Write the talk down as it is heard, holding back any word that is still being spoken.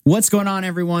What's going on,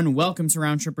 everyone? Welcome to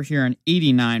Round Tripper here on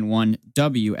 89.1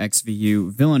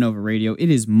 WXVU Villanova Radio. It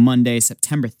is Monday,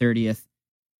 September 30th,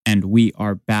 and we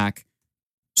are back.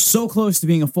 So close to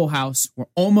being a full house. We're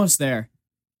almost there.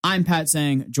 I'm Pat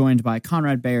Sang, joined by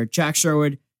Conrad Bayer, Jack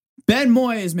Sherwood. Ben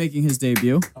Moy is making his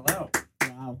debut. Hello.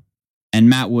 Wow. And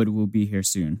Matt Wood will be here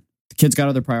soon. The kid's got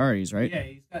other priorities, right?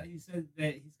 Yeah, he said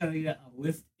that he's got to get a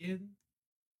lift in.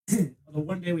 The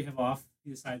one day we have off, he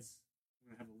decides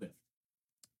we're going to have a lift.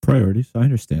 Priorities, I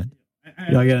understand.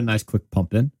 I get a nice quick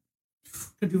pump in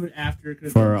Could do it after.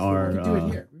 for our Could do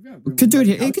it here. We could do it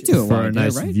here. You could do it for while a you're there,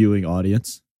 nice right? viewing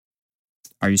audience.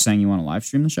 Are you saying you want to live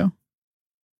stream the show?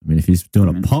 I mean, if he's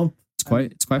doing a pump, It's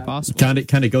quite possible. kind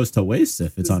of goes to waste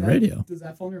if it's on radio. Does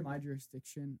that fall under my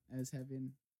jurisdiction as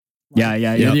having? Yeah,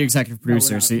 you're Yep. the executive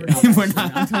producer. We're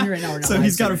not. I'm telling you right now, we're not. So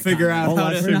he's got to figure out I'll how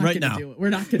live to stream right now. We're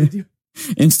not going to do it.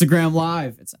 Instagram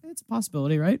Live. It's a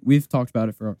possibility, right? We've talked about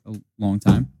it for a long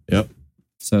time. Yep.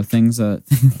 So things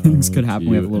could happen.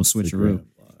 We have a little switcheroo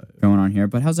going on here.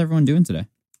 But how's everyone doing today?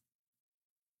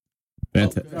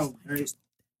 Fantastic. Oh, very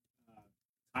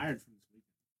tired from this week.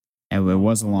 It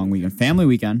was a long weekend. Family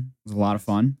weekend. It was a lot of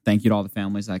fun. Thank you to all the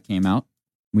families that came out.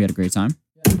 We had a great time.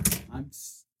 Yeah, I'm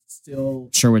still,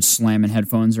 Sherwood's slamming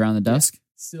headphones around the desk.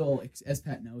 as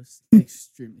Pat knows,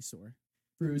 extremely sore,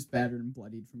 bruised, battered, and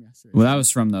bloodied from yesterday. Well, that was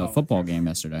from the football game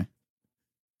yesterday.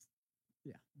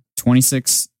 Yeah.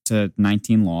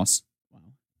 26-19 loss. Wow,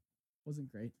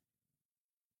 wasn't great.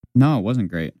 No, it wasn't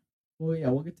great. Well, yeah,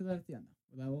 we'll get to that at the end.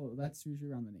 That's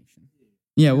usually around the nation.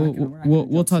 Yeah, We're we'll not gonna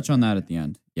we'll jump touch straight on to that that. at the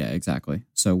end. Yeah, exactly.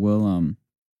 So we'll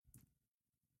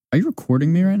Are you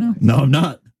recording me right now? No, I'm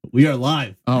not. We are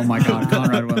live. Oh my God,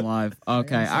 Conrad went live.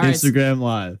 Okay, all right. Instagram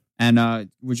live And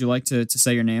would you like to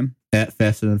say your name? at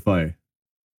Faster Than Fire.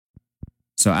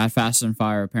 So at Fast and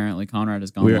Fire, apparently Conrad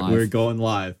has gone We're live. going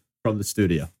live from the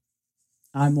studio.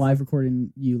 I'm live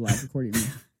recording you. Live recording me.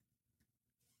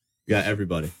 We got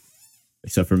everybody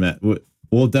except for Matt.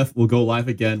 We'll go live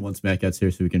again once Matt gets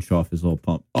here so we can show off his little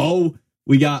pump. Oh,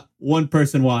 we got one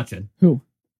person watching. Who?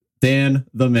 Dan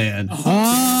the man.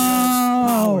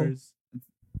 Hours.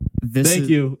 This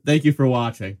Thank you for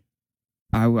watching.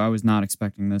 I was not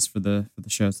expecting this for the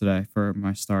show today. For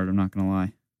my start, I'm not gonna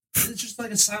lie. It's just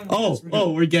like a silent.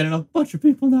 We're getting a bunch of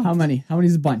people now. How many? How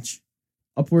many's a bunch?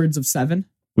 Upwards of 7.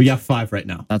 We got 5 right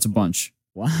now. That's a bunch.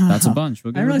 Wow, That's a bunch.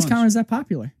 We'll I give didn't it a realize bunch. Connor's that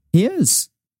popular. He is.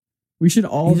 We should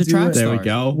all He's a do track it. star. There we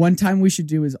go. One time we should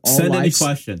do is all Send any live,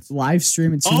 questions. live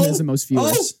stream and see who has the most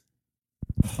viewers.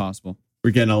 Possible.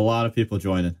 We're getting a lot of people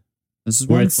joining. This is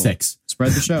We're at wonderful. 6.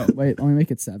 Spread the show. Wait, let me make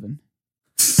it 7.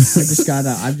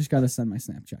 I've just gotta send my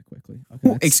Snapchat quickly. Okay,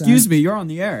 Oh, excuse me, you're on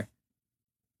the air.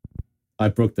 I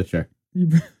broke the chair.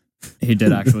 me. He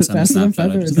did actually send a Faster than Snapchat. I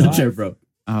feather just- is The live. chair broke.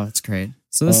 Oh, that's great.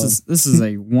 So this is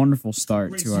a wonderful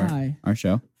start to Hi. our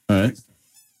show. All right.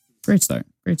 Great start.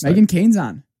 Great start. Megan Kane's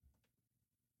on.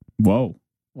 Whoa.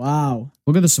 Wow.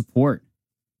 Look at the support.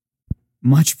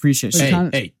 Much appreciated.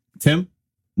 Wait, Hey, Tim.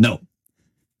 No.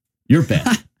 You're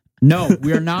bad. No,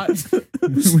 we are not.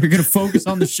 We're going to focus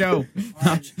on the show,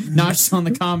 not just on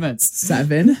the comments.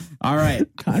 7. All right.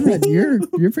 Conrad, you're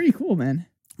pretty cool, man.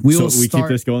 We so will we keep start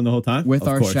this going the whole time? with Of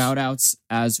our course. shout outs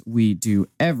as we do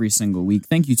every single week.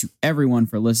 Thank you to everyone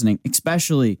for listening,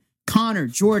 especially Connor,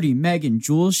 Jordy, Megan,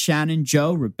 Jules, Shannon,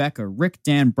 Joe, Rebecca, Rick,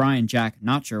 Dan, Brian, Jack,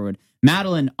 not Sherwood,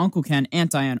 Madeline, Uncle Ken, Aunt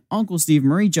Diane, Uncle Steve,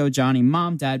 Marie, Joe, Johnny,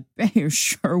 Mom, Dad, Bayer,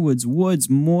 Sherwoods, Woods,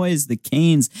 Moyes, the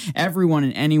Canes, everyone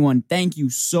and anyone. Thank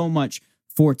you so much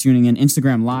for tuning in.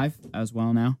 Instagram Live as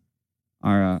well now.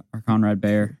 Our Conrad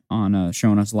Bayer on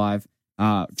showing us live.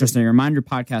 Just a reminder,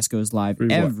 podcast goes live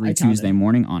every I counted. Tuesday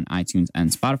morning on iTunes and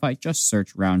Spotify. Just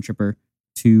search Round Tripper,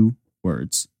 2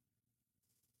 words.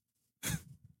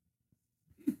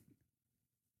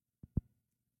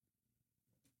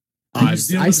 I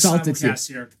spelt it to you.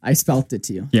 Here. I spelt it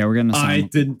to you. Yeah, we're getting a I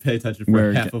didn't pay attention for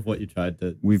We're half ge- of what you tried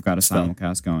to. We've got a Spell.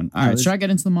 simulcast going. All right, should I get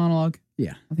into the monologue?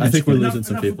 Yeah. I think we're Enough- losing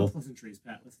some enough of people. the pleasantries,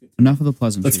 Pat. Let's get Enough of the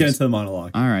pleasantries. Let's get into the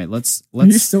monologue. All right, let's. Are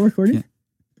you still recording? Yeah.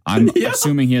 I'm Yeah.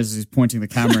 assuming he's pointing the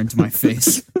camera into my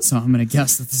face, so I'm gonna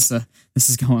guess that this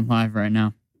is going live right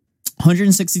now.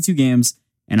 162 games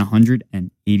in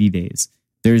 180 days.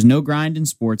 There is no grind in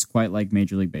sports quite like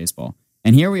Major League Baseball,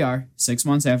 and here we are, 6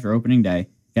 months after opening day,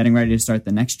 getting ready to start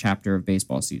the next chapter of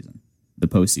baseball season, the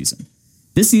postseason.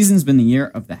 This season's been the year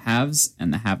of the haves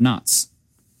and the have-nots.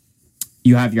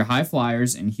 You have your high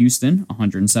flyers in Houston,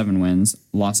 107 wins,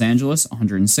 Los Angeles,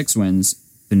 106 wins,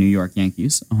 the New York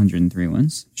Yankees, 103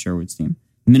 wins, Sherwood's team,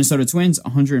 Minnesota Twins,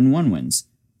 101 wins.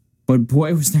 But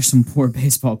boy, was there some poor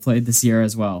baseball played this year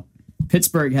as well.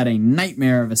 Pittsburgh had a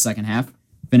nightmare of a second half,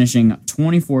 finishing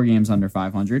 24 games under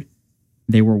 500.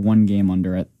 They were one game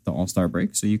under at the All-Star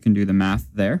break, so you can do the math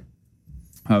there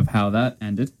of how that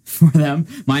ended for them.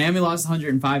 Miami lost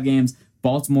 105 games.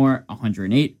 Baltimore,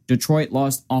 108. Detroit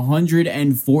lost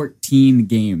 114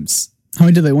 games. How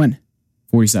many did they win?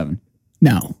 47.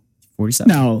 No.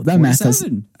 47. No, that math does.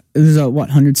 47. There's a,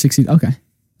 160? Okay.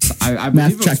 I Math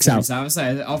believe it was checks out. 47. I would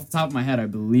say, off the top of my head, I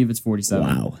believe it's 47.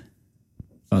 Wow.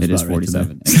 Sounds It is about right to me.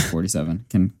 47. It is 47.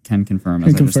 Can confirm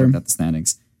as Can I just confirm. looked at the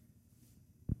standings.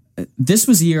 This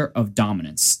was a year of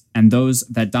dominance and those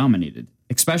that dominated,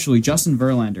 especially Justin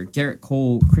Verlander, Garrett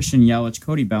Cole, Christian Yelich,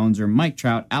 Cody Bellinger, Mike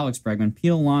Trout, Alex Bregman,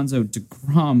 Pete Alonso,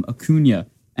 DeGrom, Acuna,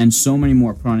 and so many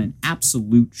more put on an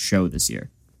absolute show this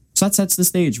year. So that sets the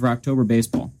stage for October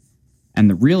baseball. And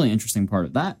the really interesting part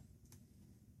of that,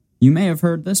 you may have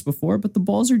heard this before, but the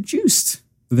balls are juiced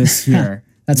this year.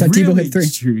 That's how Tebow Really hit 3.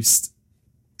 Juiced.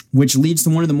 Which leads to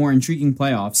one of the more intriguing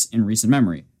playoffs in recent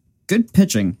memory. Good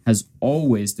pitching has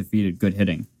always defeated good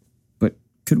hitting. But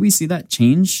could we see that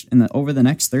change over the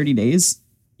next 30 days?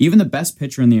 Even the best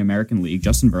pitcher in the American League,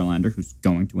 Justin Verlander, who's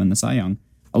going to win the Cy Young,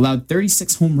 allowed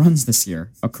 36 home runs this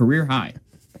year, a career high.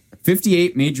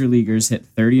 58 major leaguers hit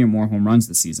 30 or more home runs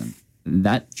this season.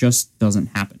 That just doesn't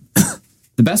happen.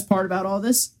 The best part about all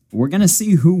this, we're going to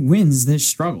see who wins this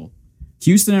struggle.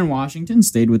 Houston and Washington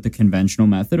stayed with the conventional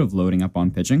method of loading up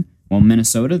on pitching, while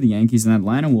Minnesota, the Yankees, and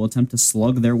Atlanta will attempt to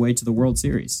slug their way to the World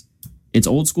Series. It's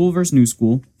old school versus new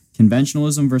school,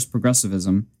 conventionalism versus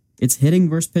progressivism, it's hitting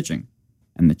versus pitching.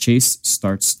 And the chase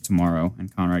starts tomorrow,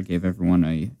 and Conrad gave everyone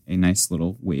a nice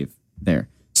little wave there.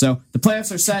 So the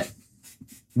playoffs are set.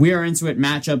 We are into it.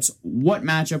 Matchups. What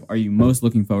matchup are you most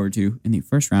looking forward to in the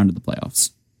first round of the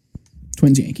playoffs?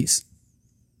 Twins Yankees.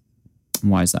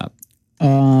 Why is that?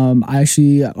 I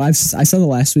saw the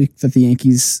last week that the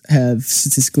Yankees have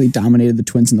statistically dominated the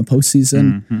Twins in the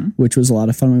postseason, which was a lot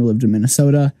of fun when we lived in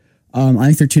Minnesota. I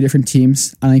think they're two different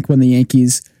teams. I think when the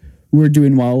Yankees were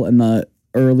doing well in the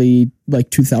early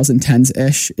 2010s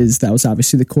ish, that was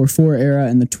obviously the core 4 era,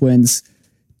 and the Twins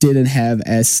didn't have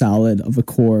as solid of a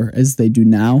core as they do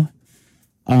now.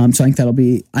 So I think that'll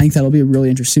be a really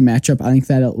interesting matchup. I think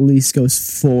that at least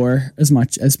goes 4 as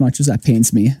much as that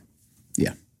pains me.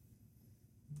 Yeah.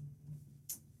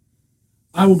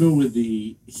 I will go with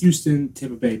the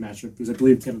Houston-Tampa Bay matchup because I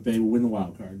believe Tampa Bay will win the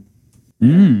wild card.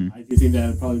 I do think that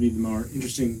would probably be the more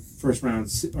interesting first round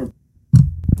or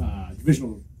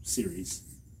divisional series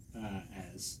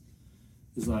as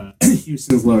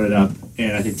Houston's loaded up,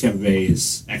 and I think Tampa Bay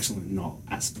is excellent in all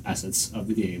assets of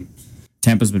the game.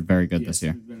 Tampa's been very good this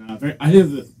year. I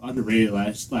think they're underrated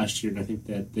last year, and I think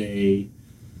that I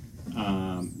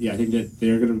think that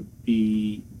they're going to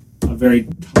be a very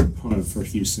tough opponent for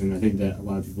Houston. I think that a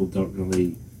lot of people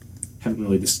haven't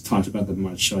really just talked about them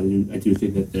much. So I do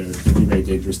think that they're going to be a very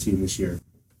dangerous team this year.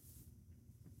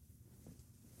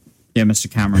 Yeah, Mr.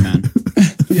 Cameraman.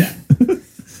 Yeah. A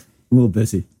little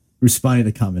busy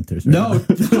responding to commenters. Right No,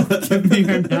 now. don't give me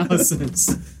your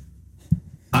analysis.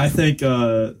 I think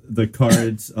the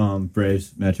Cards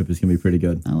Braves matchup is gonna be pretty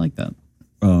good. I like that.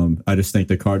 I just think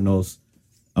the Cardinals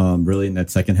really in that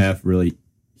second half really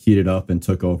heated up and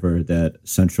took over that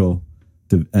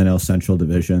NL Central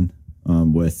division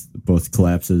with both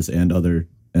collapses and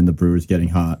the Brewers getting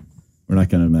hot. We're not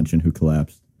going to mention who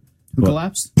collapsed. Who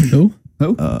collapsed? Who?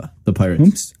 The Pirates.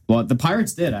 Oops. Well, the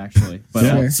Pirates did actually, but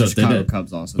Yeah, so so they Chicago did.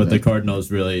 Cubs also. But the did.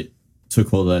 Cardinals really took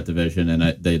hold of that division,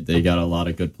 and they got a lot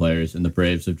of good players. And the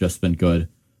Braves have just been good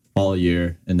all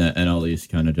year, and that NL East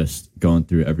kind of just going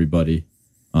through everybody.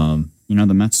 The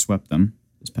Mets swept them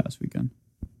this past weekend.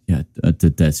 Yeah,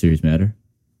 did that series matter?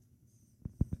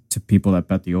 To people that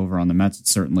bet the over on the Mets, it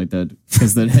certainly did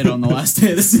because they hit on the last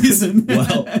day of the season.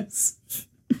 Well,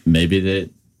 maybe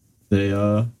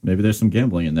maybe there's some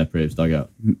gambling in that Braves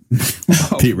dugout.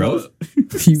 Pete Rose.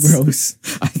 Pete Rose.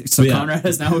 So Yeah. Conrad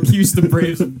has now accused the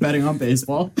Braves of betting on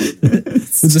baseball.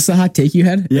 Was this a hot take you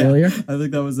had earlier? I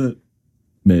think that was it.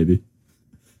 Maybe.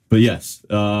 But yes,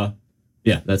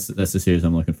 that's the series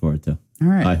I'm looking forward to. All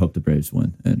right, I hope the Braves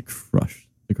win and crush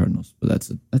the Cardinals. But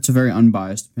that's a very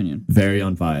unbiased opinion. very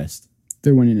unbiased.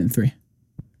 They're winning in 3.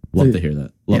 Love to hear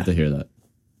that. Love Yeah. to hear that.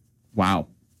 Wow,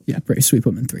 Yeah, Braves sweep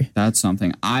them in 3. that's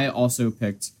something. I also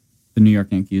picked the New York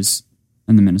Yankees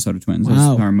and the Minnesota Twins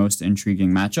Wow. as our most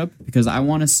intriguing matchup because I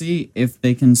want to see if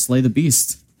they can slay the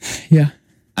beast. Yeah.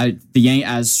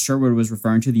 As Sherwood was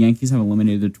referring to, the Yankees have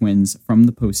eliminated the Twins from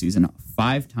the postseason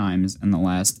 5 times in the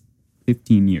last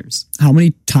 15 years. How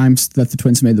many times that the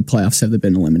Twins made the playoffs have they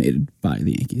been eliminated by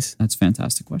the Yankees? That's a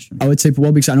fantastic question. I would say,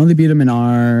 because I know they beat them in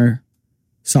our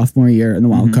sophomore year in the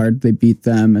wild card. They beat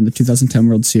them in the 2010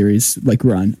 World Series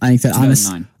run. I think that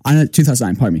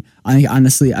 2009, pardon me. I think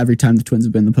honestly, every time the Twins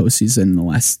have been in the postseason in the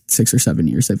last 6 or 7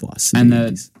 years, they've lost. And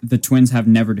the Twins have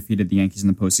never defeated the Yankees in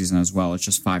the postseason as well. It's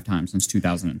just 5 times since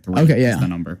 2003. Okay, yeah. Is the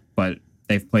number, but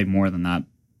they've played more than that.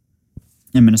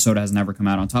 And Minnesota has never come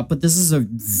out on top. But this is a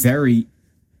very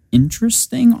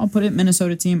interesting, I'll put it,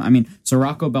 Minnesota team. I mean, so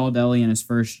Rocco Baldelli in his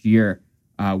first year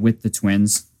with the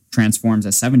Twins transforms a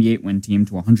 78-win team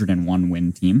to a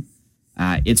 101-win team.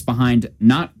 It's behind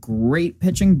not great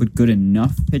pitching, but good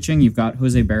enough pitching. You've got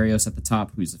Jose Barrios at the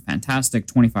top, who's a fantastic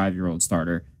 25-year-old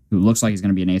starter who looks like he's going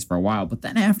to be an ace for a while. But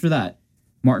then after that,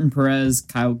 Martin Perez,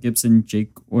 Kyle Gibson,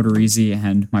 Jake Odorizzi,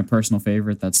 and my personal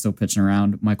favorite that's still pitching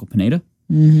around, Michael Pineda.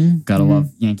 Gotta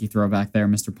love Yankee throwback there,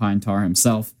 Mr. Pine Tar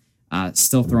himself,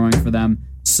 still throwing for them.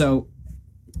 So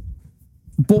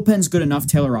bullpen's good enough.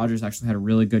 Taylor Rogers actually had a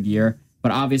really good year.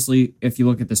 But obviously, if you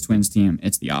look at this Twins team,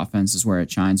 it's the offense is where it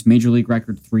shines. Major League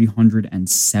record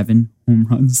 307 home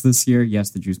runs this year.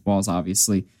 Yes, the juice balls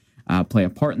obviously play a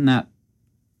part in that.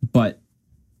 But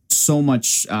so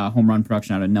much home run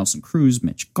production out of Nelson Cruz,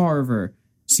 Mitch Garver,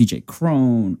 CJ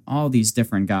Cron, all these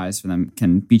different guys for them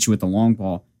can beat you with the long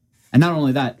ball. And not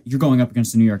only that, you're going up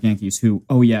against the New York Yankees who,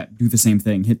 do the same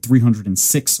thing, hit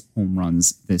 306 home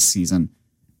runs this season.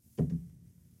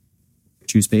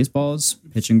 Choose baseballs,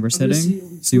 pitching versus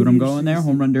hitting. See what I'm going there?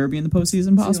 Home run derby in the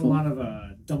postseason possible? A lot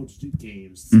of double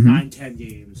games, 9-10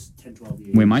 games, 10-12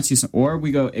 games. We might see some, or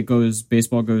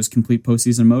baseball goes complete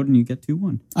postseason mode and you get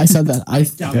 2-1. I said that.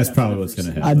 That's probably what's going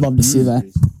to happen. I'd love to see that.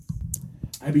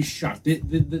 I'd be shocked.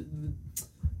 The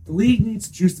league needs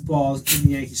to juice the balls in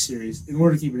the Yankee series in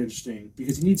order to keep it interesting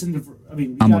because you need some.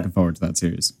 I'm looking forward to that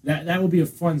series. That would be a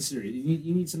fun series.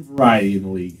 You need some variety in the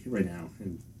league right now,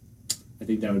 and I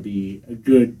think that would be a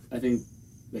good. I think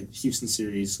the Houston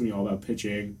series is going to be all about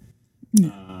pitching.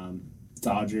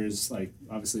 Dodgers,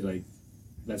 obviously,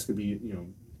 that's going to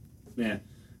be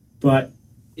But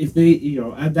if they,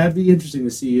 that'd be interesting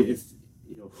to see if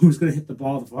who's going to hit the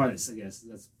ball the farthest. I guess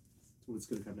that's what it's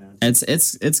going to come down to.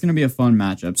 It's going to be a fun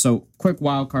matchup. So quick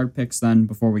wild card picks then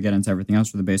before we get into everything else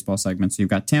for the baseball segment. So you've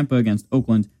got Tampa against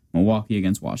Oakland, Milwaukee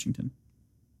against Washington.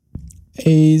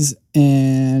 A's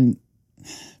and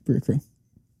Brew Crew.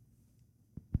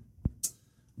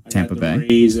 Tampa Bay. The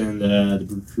Rays and the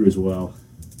Brew Crew as well.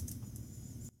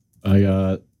 I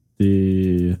got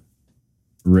the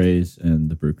Rays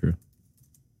and the Brew Crew.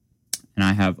 And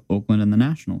I have Oakland and the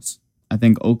Nationals. I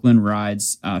think Oakland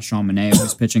rides Sean Manaea,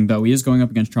 who's pitching, though he is going up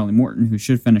against Charlie Morton, who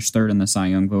should finish third in the Cy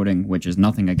Young voting, which is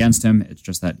nothing against him. It's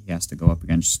just that he has to go up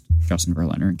against Justin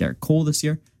Verlander and Garrett Cole this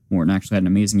year. Morton actually had an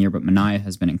amazing year, but Manaea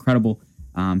has been incredible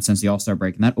since the All-Star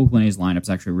break. And that Oakland A's lineup is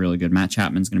actually really good. Matt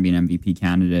Chapman's going to be an MVP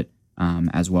candidate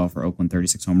as well for Oakland,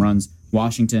 36 home runs.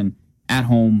 Washington, at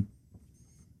home,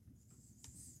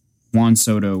 Juan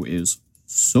Soto is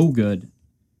so good.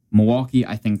 Milwaukee,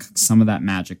 I think some of that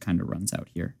magic kind of runs out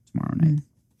here tomorrow night.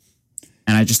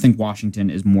 And I just think Washington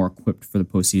is more equipped for the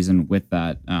postseason with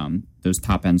that those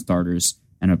top-end starters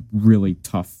and a really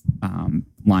tough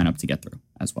lineup to get through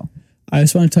as well. I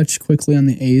just want to touch quickly on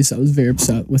the A's. I was very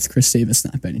upset with Chris Davis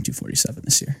not batting 247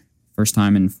 this year. First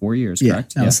time in 4 years,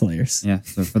 correct? That was hilarious. Yeah,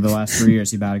 so for the last 3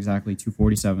 years, he batted exactly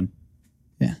 247.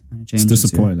 Yeah. It's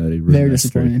disappointing that he really very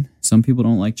disappointing. Some people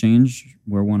don't like change.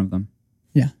 We're one of them.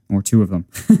 Yeah. Or two of them.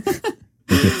 Look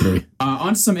at 3.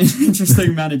 On some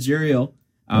interesting managerial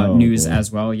news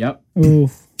as well. Yep. Ooh.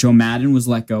 Joe Madden was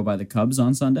let go by the Cubs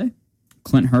on Sunday.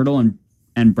 Clint Hurdle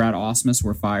and Brad Ausmus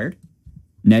were fired.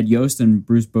 Ned Yost and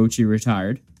Bruce Bochy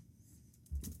retired.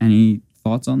 Any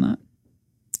thoughts on that?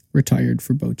 Retired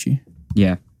for Bochy.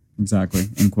 Yeah, exactly.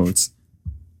 In quotes.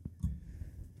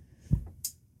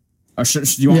 Do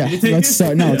you want me to take let's it?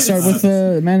 start. No, let's start with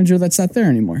the manager that's not there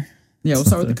anymore. Yeah, we'll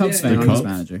start with the Cubs fan on this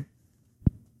manager.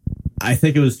 I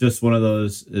think it was just one of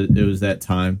those. It was that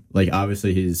time.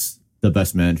 Obviously, he's the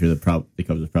best manager the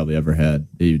Cubs have probably ever had.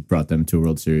 He brought them to a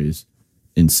World Series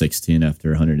in 2016 after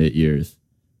 108 years.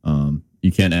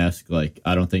 You can't ask.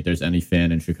 I don't think there's any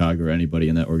fan in Chicago or anybody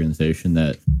in that organization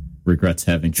that regrets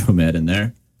having Joe Madden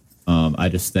there. I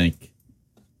just think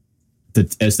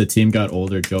that as the team got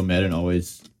older, Joe Madden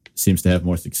always seems to have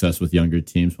more success with younger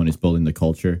teams when he's building the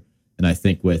culture. And I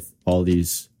think with all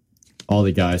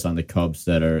the guys on the Cubs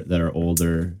that are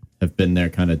older have been there,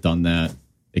 kind of done that.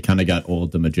 It kind of got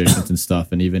old, the magicians and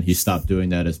stuff. And even he stopped doing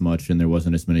that as much, and there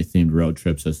wasn't as many themed road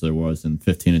trips as there was in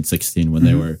 15 and 16 when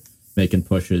they were making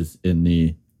pushes in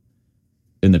the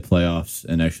playoffs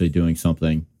and actually doing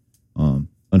something.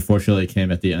 Unfortunately, it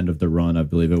came at the end of the run. I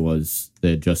believe it was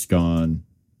they had just gone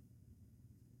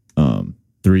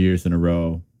 3 years in a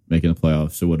row, making the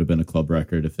playoffs. It would have been a club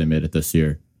record if they made it this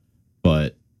year,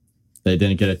 but they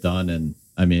didn't get it done. And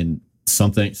I mean,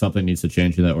 something needs to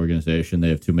change in that organization. They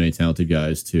have too many talented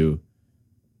guys to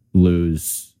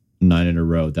lose 9 in a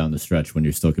row down the stretch when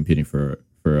you're still competing for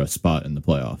a spot in the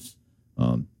playoffs.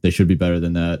 They should be better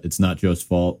than that. It's not Joe's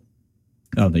fault.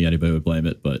 I don't think anybody would blame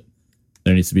it, but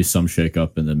there needs to be some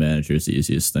shakeup, and the manager is the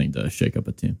easiest thing to shake up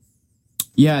a team.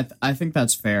 Yeah, I think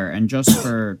that's fair. And just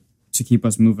to keep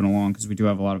us moving along, because we do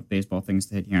have a lot of baseball things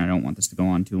to hit here, and I don't want this to go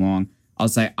on too long, I'll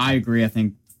say I agree. I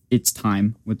think it's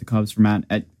time with the Cubs for Matt.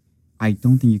 I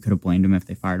don't think you could have blamed him if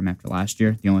they fired him after last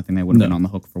year. The only thing they would have been on the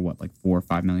hook for $4 or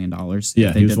 $5 million.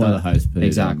 Yeah, he was one of the highest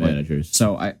paid managers.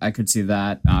 So I could see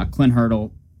that. Clint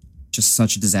Hurdle, just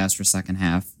such a disastrous second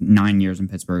half. 9 years in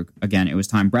Pittsburgh. Again, it was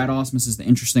time. Brad Ausmus is the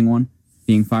interesting one,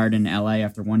 being fired in LA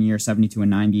after 1 year, 72 and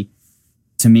 90.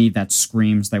 To me, that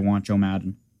screams they want Joe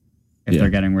Maddon if they're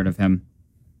getting rid of him.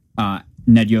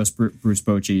 Ned Yost, Bruce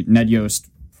Bochy. Ned Yost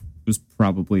was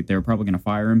they were probably going to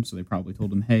fire him, so they probably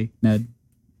told him, hey, Ned,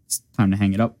 it's time to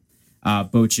hang it up.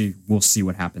 Bochy, we'll see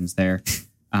what happens there.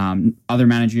 Other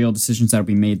managerial decisions that will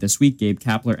be made this week, Gabe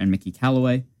Kapler and Mickey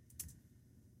Callaway.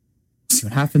 See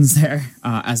what happens there.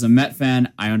 As a Met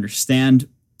fan, I understand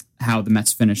how the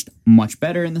Mets finished much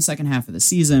better in the second half of the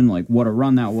season, like what a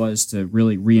run that was to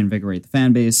really reinvigorate the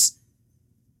fan base.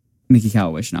 Mickey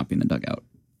Callaway should not be in the dugout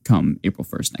come April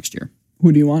 1st next year.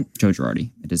 Who do you want? Joe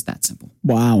Girardi. It is that simple.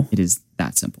 Wow. It is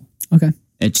that simple. Okay.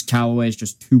 Callaway is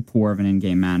just too poor of an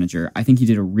in-game manager. I think he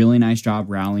did a really nice job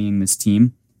rallying this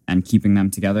team and keeping them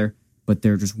together, but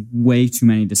there are just way too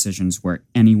many decisions where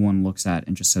anyone looks at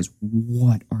and just says,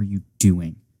 what are you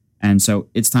doing? And so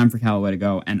it's time for Callaway to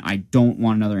go, and I don't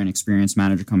want another inexperienced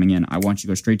manager coming in. I want you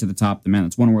to go straight to the top, the man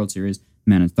that's won a World Series, the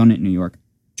man that's done it in New York.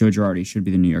 Joe Girardi should be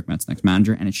the New York Mets' next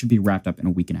manager, and it should be wrapped up in a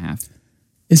week and a half.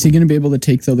 Is he going to be able to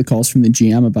take, though, the calls from the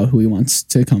GM about who he wants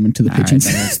to come into the pitching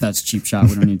staff? That's cheap shot.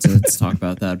 We don't need to talk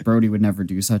about that. Brody would never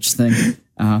do such a thing.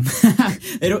 No,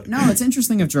 it's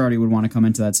interesting if Girardi would want to come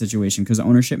into that situation because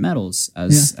ownership meddles,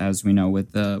 as we know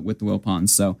with the Wilpons.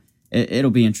 So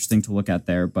it'll be interesting to look at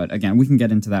there. But again, we can get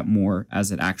into that more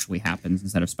as it actually happens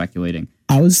instead of speculating.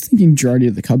 I was thinking Girardi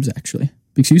of the Cubs, actually.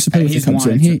 Because he used to play with the Cubs.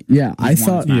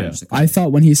 I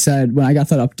thought when I got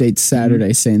that update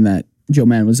Saturday saying that Joe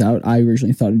Maddon was out, I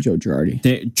originally thought of Joe Girardi.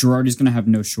 Girardi's going to have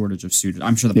no shortage of suitors.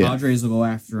 I'm sure the Padres will go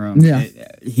after him. Yeah.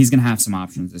 He's going to have some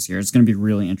options this year. It's going to be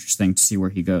really interesting to see where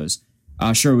he goes.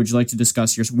 Sure, would you like to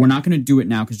discuss yours? We're not going to do it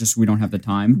now because just we don't have the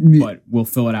time, but we'll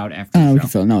fill it out after the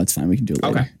show. No, it's fine. We can do it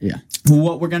later. Okay. Yeah. Well,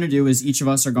 what we're going to do is each of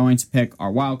us are going to pick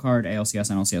our wild card,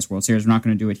 ALCS, NLCS, World Series. We're not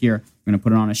going to do it here. We're going to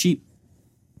put it on a sheet.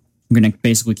 We're going to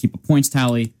basically keep a points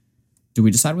tally. Do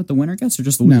we decide what the winner gets or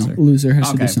just the loser? No, loser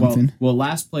has to do something. Well,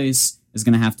 last place is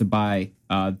going to have to buy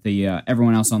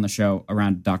everyone else on the show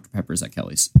around Dr. Pepper's at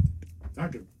Kelly's.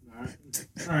 Dr.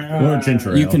 Or a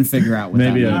ginger ale. You can figure out what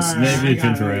maybe that means. Maybe a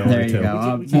ginger ale. There you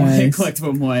go.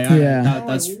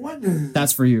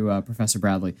 That's for you, Professor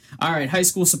Bradley. All right, high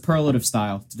school superlative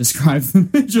style to describe the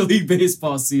Major League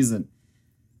Baseball season.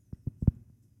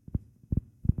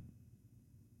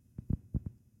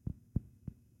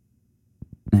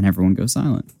 And everyone goes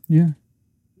silent. Yeah.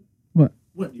 What?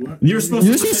 What you want? You're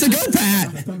supposed to go,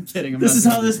 Pat. I'm kidding. This is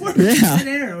how this works.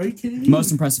 Yeah. Are you kidding me?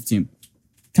 Most impressive team.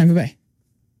 Tampa Bay.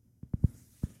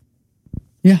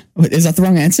 Yeah. Wait, is that the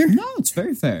wrong answer? No, it's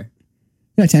very fair.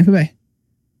 Yeah, Tampa Bay.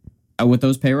 With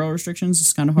those payroll restrictions,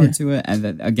 it's kind of hard to it.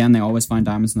 And again, they always find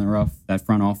diamonds in the rough. That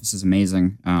front office is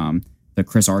amazing. The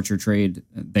Chris Archer trade,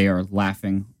 they are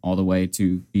laughing all the way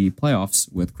to the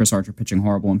playoffs with Chris Archer pitching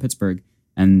horrible in Pittsburgh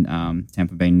and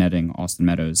Tampa Bay netting Austin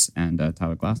Meadows and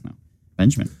Tyler Glasnow.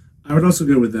 Benjamin. I would also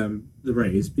go with them, the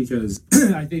Rays, because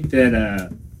I think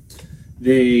that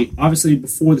they, obviously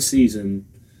before the season,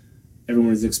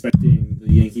 everyone was expecting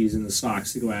the Yankees and the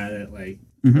Sox to go at it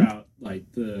throughout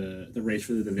the race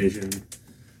for the division.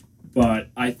 But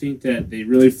I think that they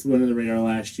really flew under the radar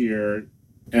last year,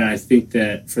 and I think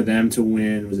that for them to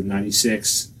win was a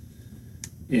 96,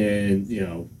 and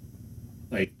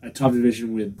a top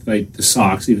division with the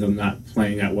Sox, even though I'm not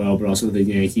playing that well, but also the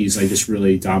Yankees just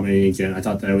really dominating again. I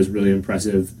thought that was really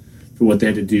impressive for what they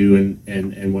had to do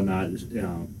and whatnot,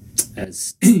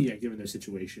 as given their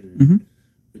situation and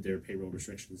with their payroll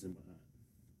restrictions and whatnot.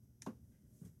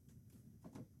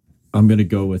 I'm gonna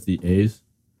go with the A's.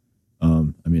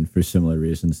 For similar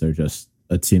reasons, they're just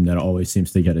a team that always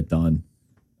seems to get it done,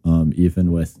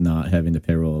 even with not having the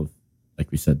payroll of, like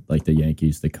we said, like the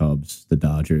Yankees, the Cubs, the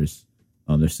Dodgers.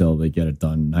 They get it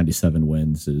done. 97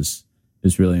 wins is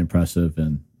really impressive,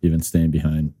 and even staying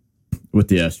behind with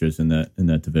the Astros in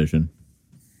that division,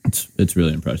 it's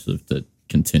really impressive to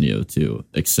continue to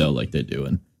excel like they do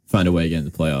and find a way to get into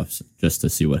the playoffs just to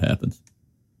see what happens.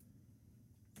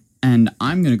 And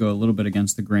I'm going to go a little bit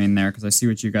against the grain there because I see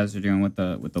what you guys are doing with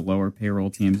the lower payroll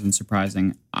teams and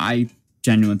surprising. I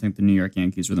genuinely think the New York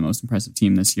Yankees were the most impressive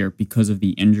team this year because of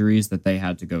the injuries that they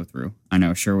had to go through. I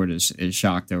know Sherwood is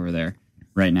shocked over there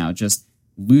right now. Just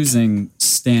losing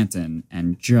Stanton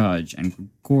and Judge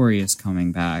and Gregorius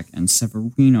coming back and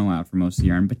Severino out for most of the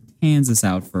year and Betanzas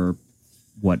out for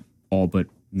all but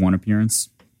one appearance?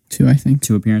 2, I think.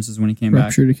 2 appearances when he came back.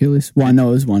 Ruptured Achilles. Well, no,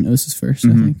 it was 1. It was his first,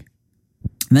 I think.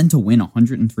 And then to win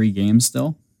 103 games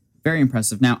still, very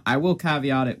impressive. Now, I will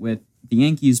caveat it with the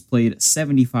Yankees played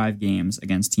 75 games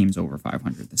against teams over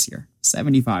 500 this year.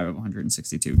 75 of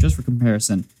 162. Just for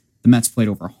comparison, the Mets played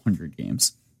over 100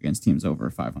 games against teams over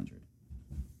 500.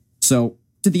 So,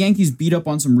 did the Yankees beat up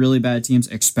on some really bad teams,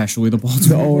 especially the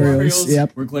Baltimore Orioles,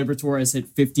 yep. where Gleyber Torres hit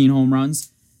 15 home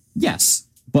runs? Yes,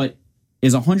 but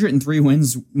is 103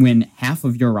 wins when half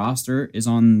of your roster is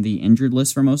on the injured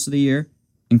list for most of the year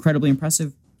incredibly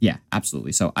impressive? Yeah,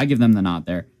 absolutely. So I give them the nod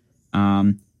there.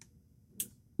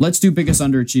 Let's do biggest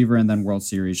underachiever and then World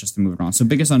Series just to move it on. So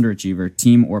biggest underachiever,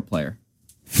 team or player?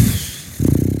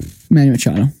 Manny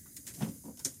Machado.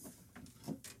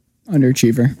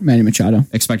 Underachiever, Manny Machado.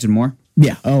 Expected more?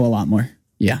 Yeah. Oh, a lot more.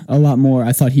 Yeah, a lot more.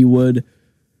 I thought he would.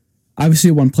 Obviously,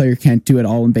 one player can't do it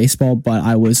all in baseball, but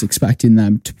I was expecting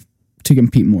them to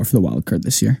compete more for the wild card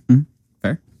this year.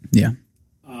 Fair. Yeah.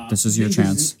 This is your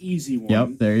chance. This is an easy one.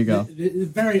 Yep, there you go.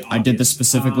 Very obvious. I did this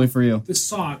specifically for you. The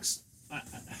Sox,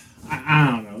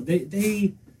 I don't know.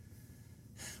 They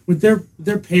with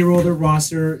their payroll, their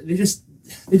roster, they just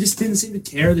didn't seem to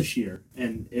care this year,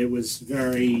 and it was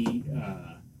very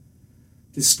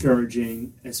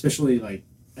discouraging. Especially like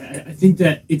I think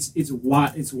that it's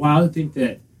wild to think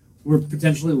that we're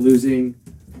potentially losing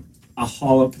a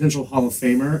potential Hall of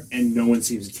Famer, and no one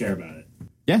seems to care about it.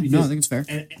 Yeah, no, I think it's fair.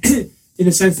 And in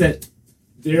the sense that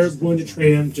they're going to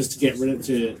trade him just to get rid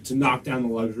of to knock down the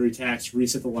luxury tax,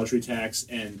 reset the luxury tax,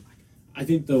 and I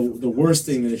think the worst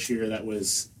thing this year that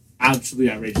was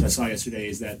absolutely outrageous I saw yesterday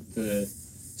is that the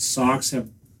Sox have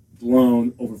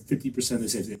blown over 50% of the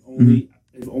saves.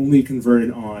 They've only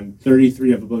converted on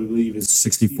 33 of, I believe, is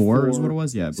 64 is what it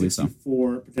was. Yeah, I believe so.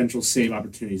 64 potential save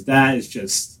opportunities. That is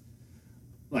just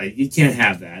like you can't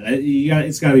have that.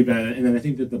 It's got to be better. And then I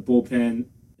think that the bullpen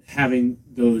having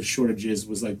those shortages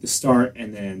was like the start,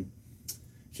 and then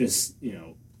just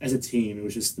as a team, it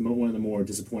was just one of the more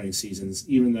disappointing seasons.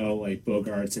 Even though like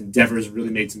Bogarts and Devers really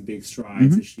made some big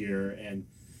strides this year, and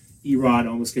Erod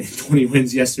almost getting 20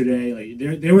 wins yesterday.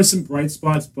 Like there were some bright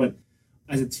spots, but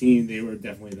as a team, they were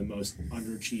definitely the most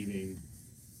underachieving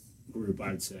group,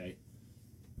 I would say.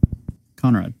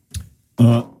 Conrad.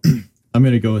 I'm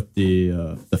going to go with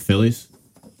the Phillies.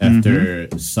 After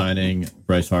signing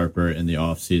Bryce Harper in the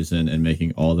offseason and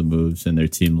making all the moves, and their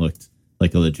team looked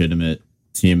like a legitimate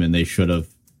team, and they should have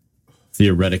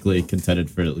theoretically contended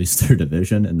for at least their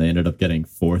division, and they ended up getting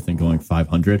 4th and going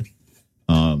 500.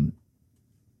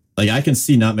 I can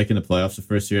see not making the playoffs the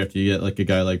first year after you get like a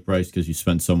guy like Bryce because you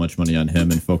spend so much money on him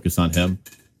and focus on him,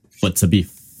 but to be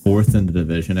 4th in the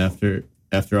division after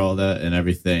all that and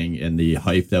everything and the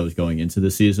hype that was going into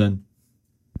the season.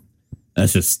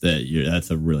 That's just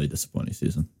that's a really disappointing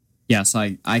season. Yes,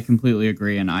 I completely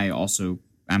agree, and I also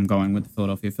am going with the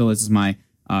Philadelphia Phillies as my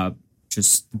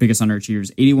just the biggest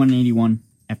underachievers. 81 and 81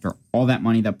 after all that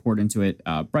money that poured into it.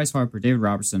 Bryce Harper, David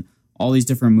Robertson, all these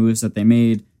different moves that they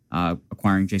made,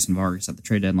 acquiring Jason Vargas at the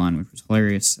trade deadline, which was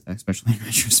hilarious, especially in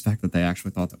retrospect that they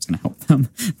actually thought that was going to help them.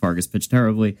 Vargas pitched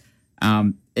terribly.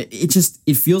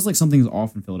 It feels like something's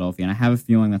off in Philadelphia, and I have a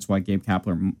feeling that's why Gabe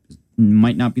Kapler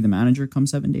might not be the manager come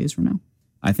 7 days from now.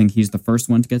 I think he's the first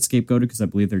one to get scapegoated because I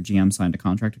believe their GM signed a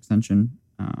contract extension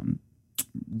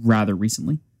rather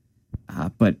recently.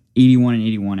 But 81 and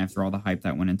 81 after all the hype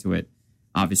that went into it,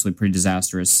 obviously pretty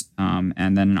disastrous. And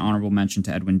then an honorable mention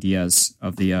to Edwin Diaz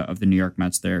of the New York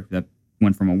Mets there that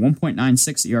went from a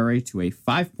 1.96 ERA to a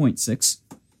 5.6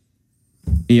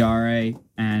 ERA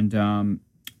and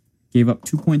gave up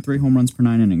 2.3 home runs per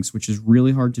 9 innings, which is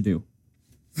really hard to do.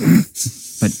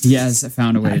 But Diaz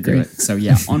found a way to do it. So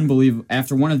yeah, unbelievable.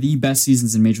 After one of the best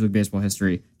seasons in Major League Baseball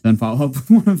history, then follow up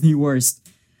with one of the worst.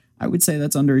 I would say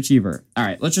that's underachiever. All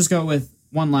right, let's just go with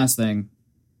one last thing.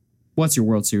 What's your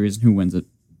World Series and who wins it?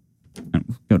 And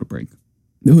we'll go to break.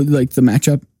 Like the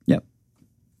matchup? Yep.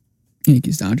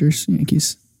 Yankees, Dodgers,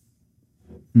 Yankees.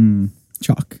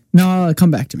 Chalk. No,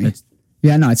 come back to me.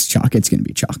 It's chalk. It's going to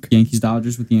be chalk. Yankees,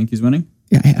 Dodgers with the Yankees winning?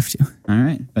 Yeah, I have to. All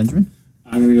right, Benjamin?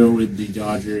 I'm going to go with the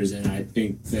Dodgers, and I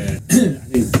think that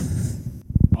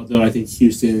although I think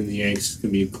Houston and the Yankees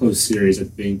can be a close series, I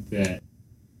think that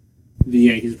the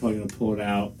Yankees are probably going to pull it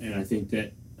out, and I think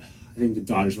the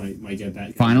Dodgers might get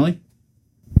back. Finally?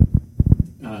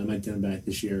 Might get them back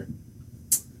this year.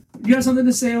 You got something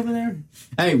to say over there?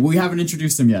 Hey, we haven't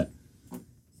introduced him yet.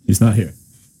 He's not here.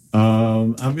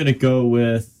 I'm gonna go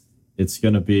with it's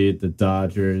gonna be the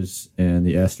Dodgers and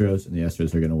the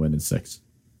Astros are gonna win in 6.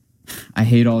 I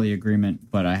hate all the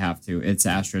agreement, but I have to. It's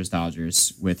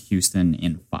Astros-Dodgers with Houston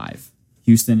in 5.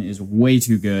 Houston is way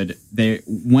too good.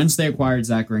 Once they acquired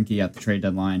Zach Greinke at the trade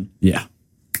deadline. Yeah.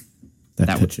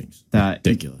 That pitching's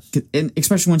ridiculous. And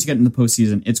especially once you get in the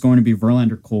postseason, it's going to be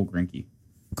Verlander, Cole, Greinke.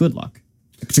 Good luck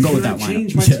to go with that lineup.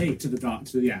 Change my take to the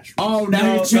Astros. Oh,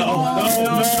 now you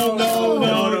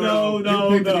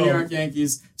picked the New York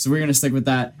Yankees, so we're going to stick with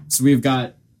that. So we've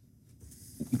got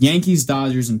Yankees,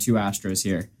 Dodgers, and 2 Astros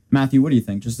here. Matthew, what do you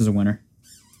think, just as a winner?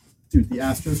 Dude, the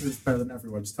Astros are just better than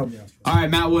everyone. Just tell me Astros. All right,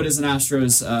 Matt Wood is an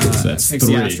Astros. Picks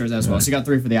 3. the Astros as well. So you got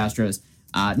 3 for the Astros.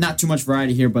 Not too much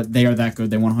variety here, but they are that good.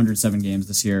 They won 107 games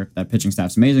this year. That pitching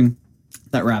staff's amazing.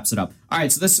 That wraps it up. All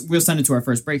right, so we'll send it to our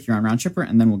first break here on Round Chipper,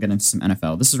 and then we'll get into some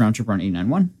NFL. This is Round Tripper on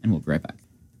 89.1, and we'll be right back.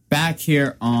 Back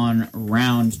here on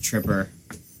Round Tripper.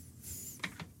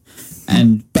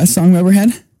 And Best song we ever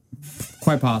had?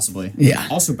 quite possibly. Yeah.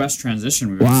 Also, best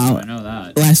transition we Wow. I know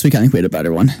that. Last week, I think we had a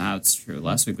better one. That's true.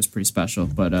 Last week was pretty special,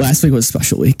 but Last week was a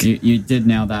special week. you did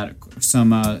nail that.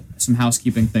 Some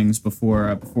housekeeping things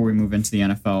before we move into the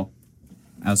NFL.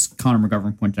 As Connor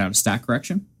McGovern pointed out, a stat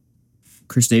correction.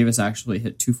 Chris Davis actually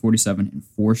hit 247 in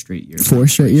 4 straight years. 4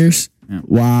 straight years? Yeah.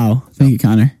 Wow. Thank you,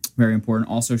 Connor. Very important.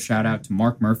 Also, shout out to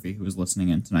Mark Murphy, who was listening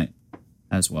in tonight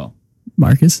as well.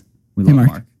 Marcus? We Hey, love Mark.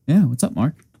 Mark. Yeah, what's up,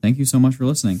 Mark? Thank you so much for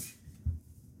listening.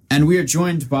 And we are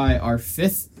joined by our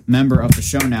 5th member of the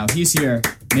show now. He's here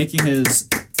making his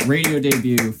radio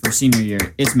debut for senior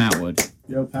year. It's Matt Wood.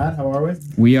 Yo, Pat, how are we?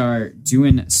 We are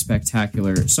doing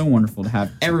spectacular. So wonderful to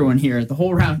have everyone here. The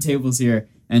whole round table's here,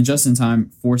 and just in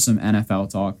time for some NFL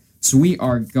talk. So we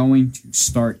are going to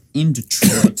start in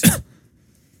Detroit.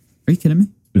 Are you kidding me?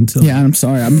 Yeah, I'm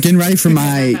sorry. I'm getting ready for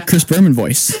my Chris Berman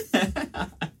voice.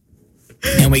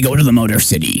 And we go to the Motor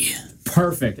City.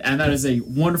 Perfect. And that is a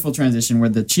wonderful transition where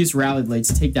the Chiefs rallied late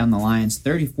to take down the Lions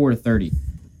 34-30.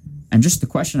 And just the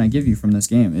question I give you from this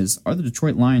game is, are the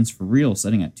Detroit Lions for real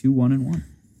sitting at 2-1-1?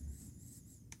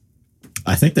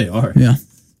 I think they are. Yeah.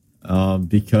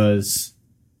 Because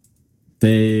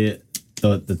the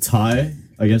tie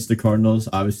against the Cardinals,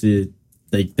 obviously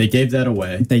they gave that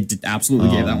away. They absolutely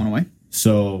gave that one away.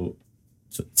 So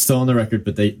it's still on the record,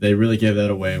 but they really gave that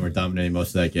away and were dominating most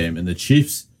of that game. And the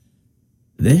Chiefs,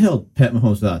 they held Pat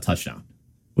Mahomes without a touchdown,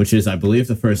 which is, I believe,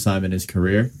 the first time in his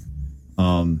career.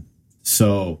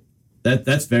 So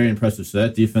that's very impressive. So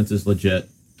that defense is legit.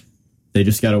 They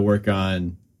just got to work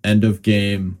on end of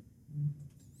game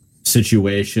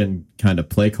situation kind of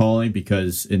play calling,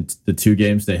 because in the 2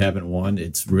 games they haven't won,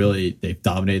 it's really, they've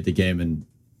dominated the game, and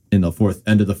in the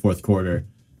end of the fourth quarter,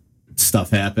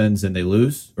 stuff happens and they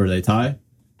lose or they tie.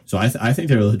 So I think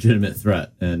they're a legitimate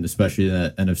threat, and especially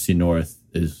that NFC North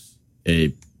is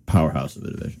a powerhouse of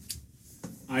the division.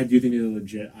 I do think they're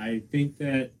legit. I think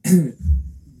that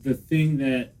the thing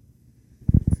that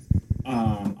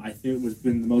I think was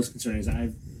been the most concerning is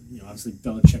obviously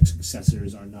Belichick's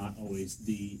successors are not always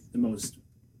the most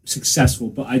successful,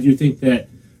 but I do think that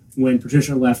when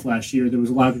Patricia left last year, there was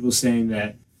a lot of people saying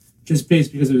that just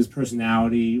based because of his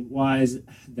personality-wise,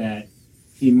 that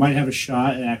he might have a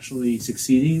shot at actually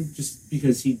succeeding, just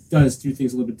because he does do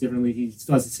things a little bit differently. He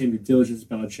still has the same due diligence as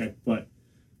Belichick, but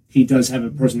he does have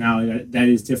a personality that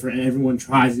is different, and everyone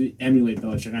tries to emulate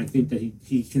Belichick. And I think that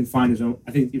he can find his own.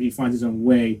 I think if he finds his own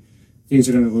way, things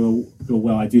are going to go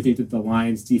well. I do think that the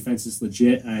Lions' defense is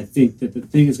legit, and I think that the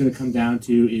thing is going to come down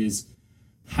to is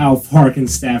how far can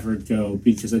Stafford go,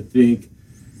 because I think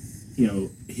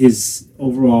his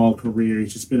overall career,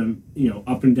 he's just been a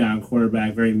up and down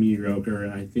quarterback, very mediocre,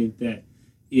 and I think that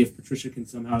if Patricia can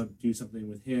somehow do something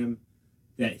with him,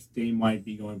 that they might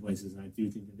be going places, and I do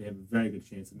think that they have a very good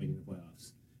chance of making the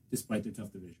playoffs, despite their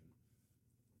tough division.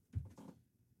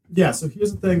 Yeah, so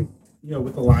here's the thing,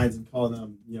 with the Lions and calling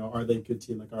them, are they a good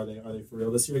team? Like, are they for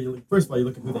real this year? First of all, you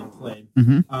look at who they played.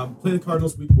 Mm-hmm. Play the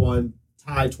Cardinals week 1,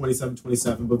 tie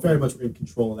 27-27, but very much in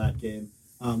control of that game.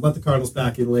 Let the Cardinals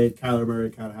back in late. Kyler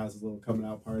Murray kind of has his little coming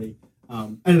out party.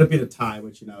 Ended up being a tie,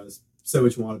 which, is say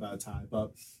what you want about a tie.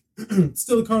 But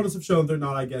still, the Cardinals have shown they're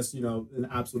not, I guess, an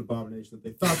absolute abomination that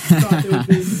they thought they would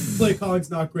be. Play calling's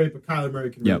not great, but Kyler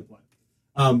Murray can really play.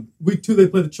 Week 2, they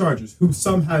play the Chargers, who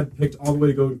some had picked all the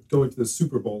way to go into the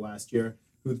Super Bowl last year.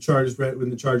 When the Chargers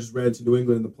ran to New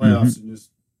England in the playoffs and just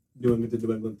New England did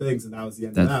New England things, and that was the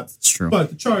end of that. That's true. But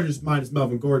the Chargers, minus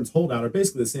Melvin Gordon's holdout, are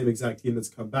basically the same exact team that's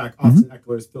come back. Austin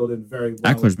Eckler has filled in very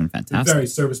well. Eckler's been fantastic. Very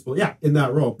serviceable, in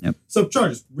that role. Yep. So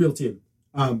Chargers, real team.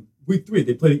 Week 3,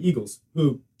 they played the Eagles,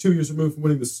 who 2 years removed from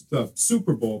winning the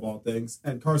Super Bowl of all things,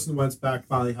 and Carson Wentz back,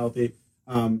 finally healthy.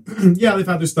 They've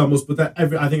had their stumbles, but I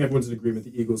think everyone's in agreement.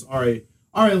 The Eagles are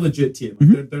a legit team.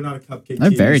 They're not a cupcake They're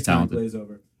team. very Just kinda talented. glaze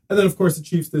over. And then, of course, the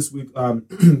Chiefs this week,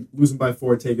 losing by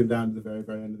 4, taken down to the very,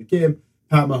 very end of the game.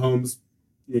 Pat Mahomes,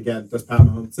 again, does Pat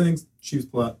Mahomes things. Chiefs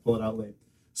pull it out late.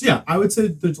 So, I would say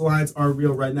the Lions are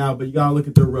real right now, but you got to look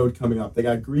at their road coming up. They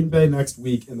got Green Bay next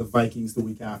week and the Vikings the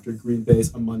week after. Green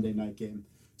Bay's a Monday night game.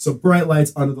 So, bright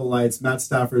lights under the lights. Matt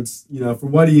Stafford's, for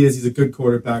what he is, he's a good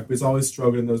quarterback, but he's always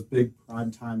struggled in those big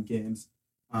primetime games,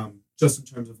 just in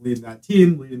terms of leading that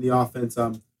team, leading the offense,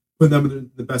 putting them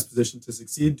in the best position to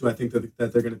succeed. Do I think that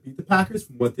they're going to beat the Packers?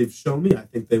 From what they've shown me, I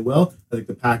think they will. I think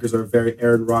the Packers are a very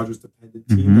Aaron Rodgers-dependent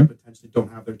team that potentially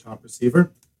don't have their top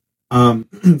receiver.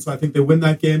 So I think they win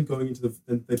that game going into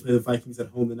they play the Vikings at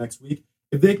home the next week.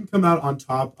 If they can come out on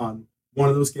top on one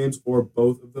of those games or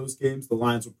both of those games, the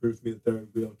Lions will prove to me that they're a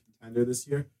real contender this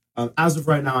year. As of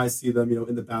right now, I see them,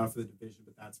 in the battle for the division,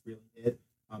 but that's really it.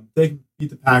 They can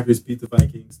beat the Packers, beat the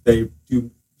Vikings. They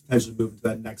do potentially move into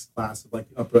that next class of like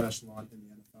the upper echelon in the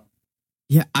NFL.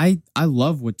 Yeah, I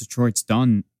love what Detroit's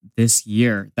done this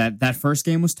year. That first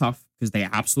game was tough because they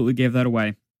absolutely gave that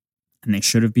away, and they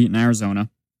should have beaten Arizona.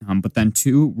 But then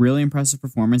 2 really impressive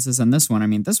performances, and this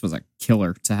one, this was a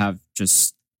killer to have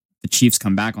just the Chiefs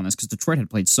come back on this because Detroit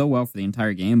had played so well for the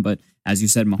entire game. But as you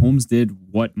said, Mahomes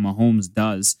did what Mahomes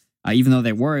does, even though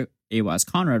they were able, as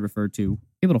Conrad referred to,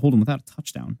 able to hold him without a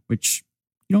touchdown, which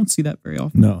you don't see that very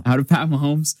often out of Pat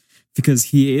Mahomes because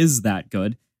he is that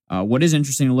good. What is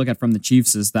interesting to look at from the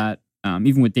Chiefs is that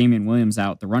even with Damian Williams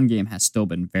out, the run game has still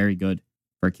been very good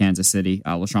for Kansas City.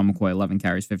 LaShawn McCoy, 11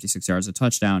 carries, 56 yards, a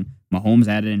touchdown. Mahomes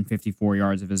added in 54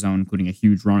 yards of his own, including a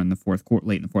huge run in the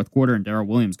late in the fourth quarter, and Darrell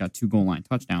Williams got 2 goal line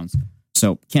touchdowns.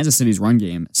 So Kansas City's run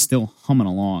game is still humming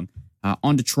along.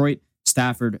 On Detroit,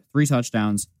 Stafford, 3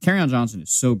 touchdowns. Kerryon Johnson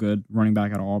is so good. Running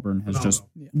back out of Auburn has just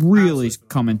really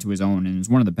come into his own and is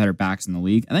one of the better backs in the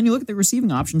league. And then you look at the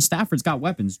receiving options. Stafford's got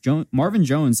weapons. Marvin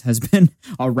Jones has been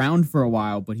around for a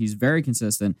while, but he's very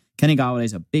consistent. Kenny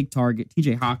Galladay's a big target.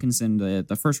 TJ Hawkinson,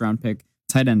 the first round pick,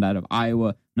 tight end out of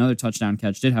Iowa, another touchdown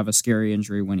catch. Did have a scary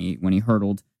injury when he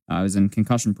hurdled. Was in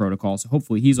concussion protocol, so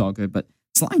hopefully he's all good. But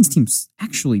this Lions team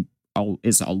actually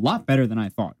is a lot better than I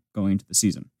thought going into the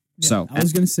season. Yeah, So I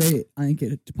was going to say, I think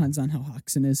it depends on how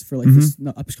Hawkinson is for this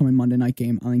upcoming Monday night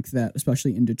game. I think that,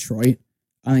 especially in Detroit,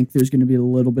 I think there's going to be a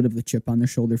little bit of the chip on their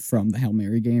shoulder from the Hail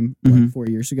Mary game 4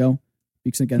 years ago.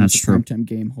 Because again, it's a primetime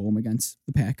game home against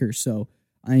the Packers. So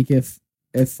I think if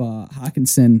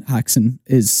Hawkinson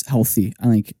is healthy,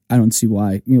 I don't see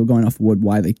why, going off wood,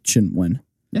 why they shouldn't win.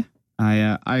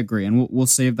 Yeah, I agree. And we'll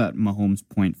save that Mahomes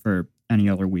point for any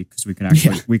other week because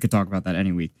we could talk about that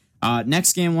any week.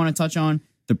 Next game I want to touch on.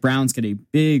 The Browns get a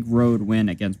big road win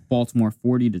against Baltimore,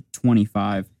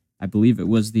 40-25. I believe it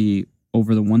was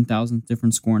over the 1,000th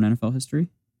different score in NFL history.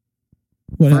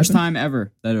 First time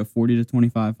ever that a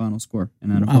 40-25 final score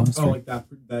in NFL history. Oh, like that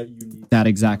unique. That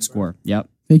exact score. Yep.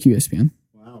 Thank you, ESPN.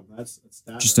 Wow, that's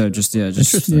that.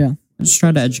 Just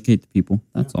try to educate the people.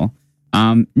 That's all.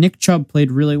 Nick Chubb played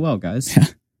really well, guys.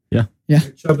 Yeah.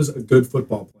 Nick Chubb is a good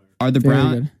football player. Are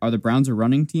the Browns a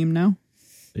running team now?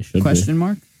 They should Question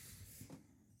mark.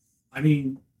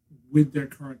 With their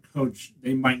current coach,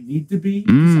 they might need to be.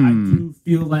 I do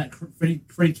feel that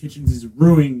Freddie Kitchens is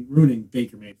ruining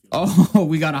Baker Mayfield. Oh,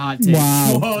 we got a hot take.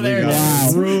 Wow. Whoa, there it Wow.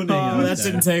 is. Ruining That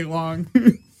didn't take long.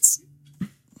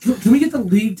 Can we get the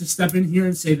league to step in here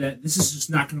and say that this is just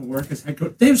not going to work as head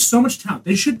coach? They have so much talent.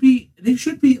 They should be at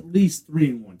least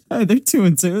 3-1. Hey, they're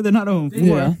 2-2. They're not 0-4.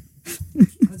 Yeah.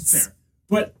 That's fair.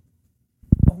 But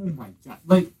oh my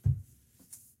god,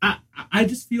 I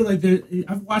just feel like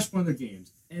I've watched one of their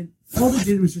games, and all they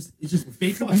did was just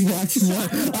Baker. I've watched one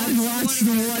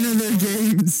of their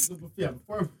games. Yeah,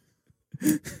 before.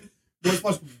 Let's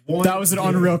watch one. That was an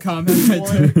unreal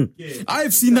comment.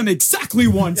 I've seen them exactly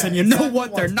once, and you know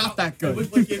what? They're not that good.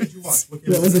 What game did you watch?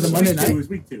 Was it the Monday night? It was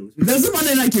week 2. That was the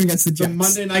Monday night game against the The Jets.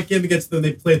 Monday night game against them,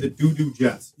 they played the doo-doo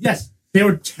Jets. Yes, they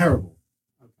were terrible.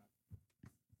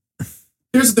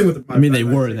 Here's the thing with the. they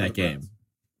were in that game.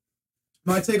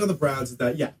 My take on the Browns is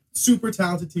that, super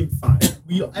talented team, fine.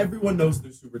 Everyone knows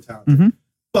they're super talented. Mhm.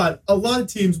 But a lot of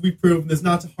teams we've proven is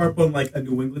not to harp on like a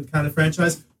New England kind of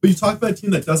franchise. But you talk about a team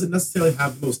that doesn't necessarily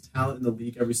have the most talent in the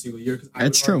league every single year. Because I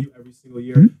would argue every single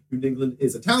year, New England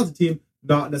is a talented team,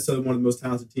 not necessarily one of the most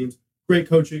talented teams. Great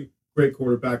coaching, great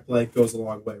quarterback play goes a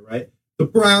long way, right? The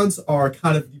Browns are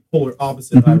kind of the polar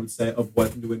opposite, I would say, of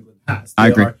what New England has. They I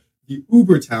agree. are the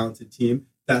uber talented team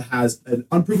that has an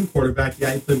unproven quarterback.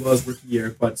 Yeah, he played well his rookie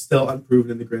year, but still unproven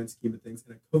in the grand scheme of things,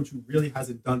 and a coach who really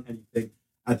hasn't done anything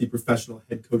at the professional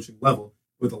head coaching level.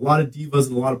 With a lot of divas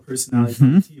and a lot of personalities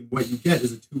on the team, what you get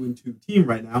is a 2-2 team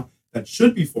right now that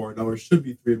should be 4-0 or should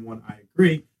be 3-1. I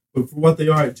agree, but for what they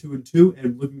are at 2-2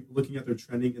 and looking at their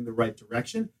trending in the right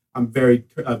direction, I'm very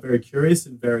curious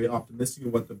and very optimistic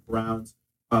in what the Browns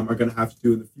are going to have to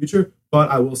do in the future. But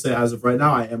I will say, as of right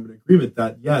now, I am in agreement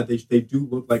that they do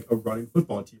look like a running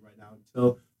football team right now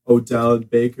until Odell and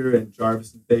Baker and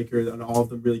Jarvis and Baker and all of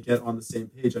them really get on the same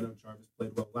page. I know Jarvis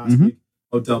played well last week.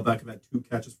 Odell Beckham had 2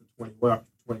 catches for 20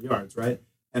 yards, right?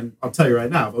 And I'll tell you right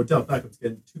now, if Odell Beckham's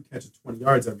getting 2 catches, 20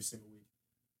 yards every single week,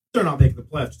 they're not making the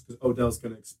playoffs just because Odell's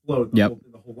going to explode and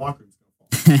the whole locker room's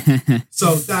going to fall.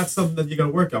 So that's something that you're going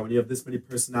to work on when you have this many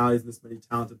personalities and this many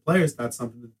talented players. That's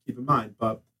something to keep in mind.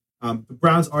 But the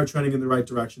Browns are trending in the right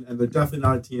direction, and they're definitely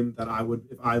not a team that I would,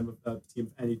 if I'm a fan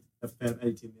of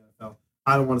any team in the NFL,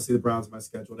 I don't want to see the Browns on my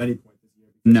schedule at any point this year.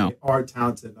 Because they are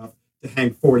talented enough to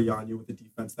hang 40 on you with a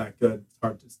defense that good. It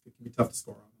can be tough to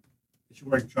score on them. They should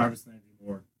work Jarvis Landry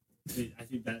more. I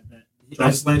think that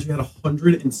Jarvis Landry had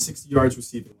 160 yards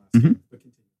receiving last year. But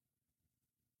continue.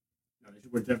 No, they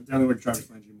should definitely work Jarvis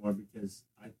Landry more because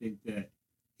I think that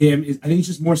I think he's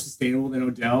just more sustainable than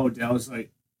Odell. Odell is I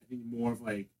think more of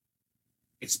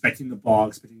expecting the ball,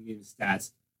 expecting to get his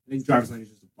stats. I think Jarvis Landry is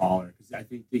just a baller because I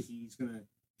think that he's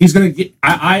gonna get.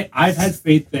 I've had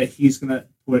faith that he's gonna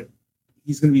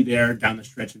be there down the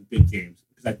stretch in big games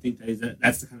because I think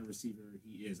that's the kind of receiver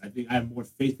he is. I think I have more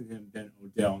faith in him than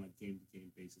Odell on a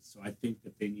game-to-game basis. So I think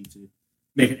that they need to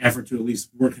make an effort to at least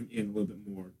work him in a little bit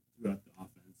more throughout the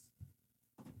offense.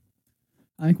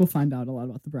 I think we'll find out a lot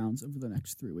about the Browns over the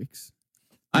next 3 weeks.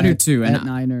 I do too. And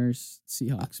Niners,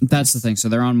 Seahawks. That's the thing. So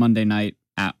they're on Monday night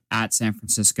at San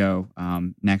Francisco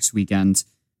next weekend.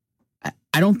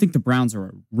 I don't think the Browns are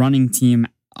a running team,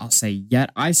 I'll say,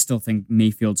 yet. I still think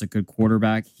Mayfield's a good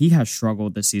quarterback. He has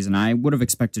struggled this season. I would have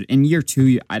expected in year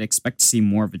 2, I'd expect to see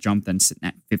more of a jump than sitting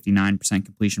at 59%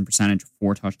 completion percentage,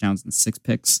 4 touchdowns and 6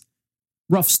 picks.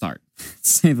 Rough start, to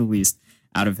say the least,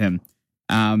 out of him.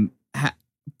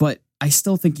 But I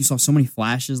still think you saw so many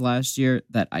flashes last year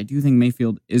that I do think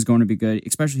Mayfield is going to be good,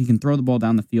 especially he can throw the ball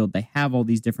down the field. They have all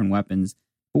these different weapons.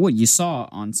 But what you saw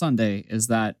on Sunday is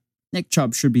that Nick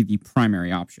Chubb should be the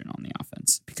primary option on the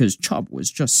offense because Chubb was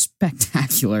just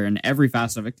spectacular in every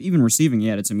facet of it. Even receiving,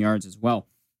 he added some yards as well.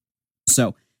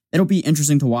 So it'll be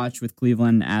interesting to watch with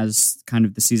Cleveland as kind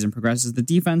of the season progresses. The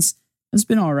defense has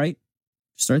been all right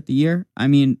to start the year. I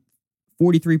mean,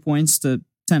 43 points to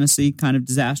Tennessee, kind of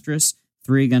disastrous.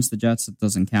 3 against the Jets, it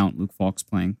doesn't count. Luke Falk's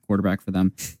playing quarterback for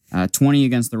them. 20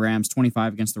 against the Rams,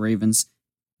 25 against the Ravens.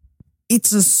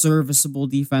 It's a serviceable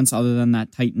defense other than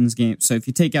that Titans game. So if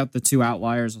you take out the 2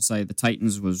 outliers, I'll say the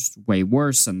Titans was way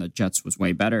worse and the Jets was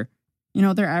way better.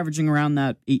 They're averaging around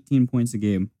that 18 points a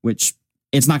game, which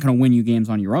it's not going to win you games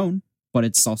on your own, but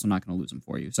it's also not going to lose them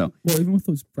for you. So, well, even with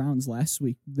those Browns last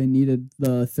week, they needed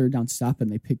the 3rd down stop and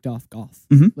they picked off Goff.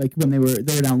 Like when they were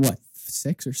down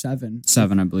 6 or 7?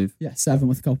 7, I believe. Yeah, 7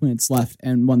 with a couple minutes left.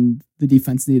 And when the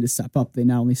defense needed to step up, they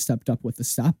not only stepped up with the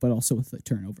stop, but also with the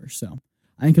turnover. So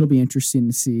I think it'll be interesting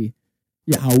to see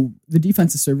how the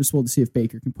defense is serviceable to see if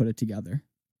Baker can put it together.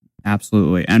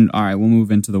 Absolutely. And all right, we'll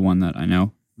move into the one that I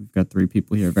know we've got 3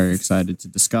 people here very excited to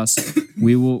discuss.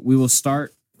 We will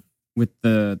start with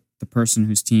the person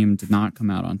whose team did not come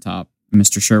out on top.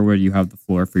 Mr. Sherwood, you have the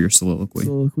floor for your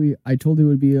soliloquy. I told you it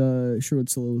would be a Sherwood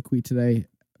soliloquy today,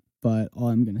 but all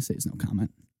I'm going to say is no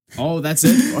comment. Oh, that's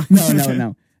it?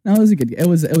 No. It was a good game. It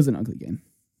was an ugly game.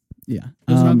 Yeah.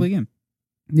 It was an ugly game.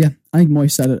 Yeah. I think Moy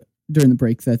said it during the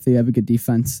break that they have a good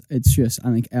defense. It's just,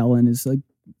 I think Allen is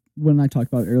when I talked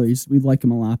about it earlier, we like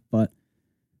him a lot, but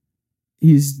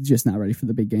he's just not ready for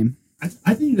the big game. I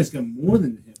think you guys got more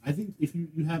than him. I think if you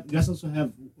guys also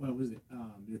have, what was it,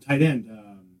 your tight end.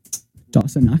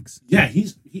 Dawson Knox. Yeah,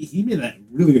 he made that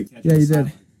really good catch. Yeah, he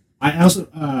did. I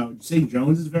also St.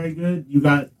 Jones is very good. You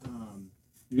got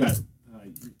a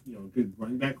good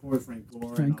running back core, Frank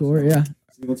Gore. Yeah.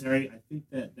 Singletary. I think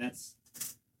that's,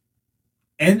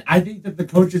 and I think that the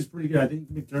coach is pretty good. I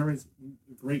think McDermott's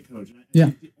a great coach. I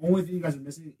think the only thing you guys are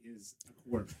missing is a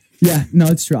quarterback. Yeah, no,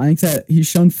 it's true. I think that he's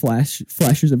shown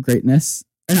flashes of greatness.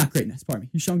 Or not greatness, pardon me.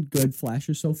 He's shown good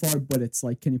flashes so far, but it's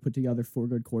can you put together 4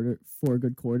 good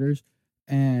quarters?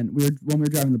 And when we were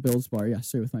driving the Bills bar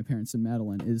yesterday with my parents in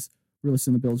Madeline, we're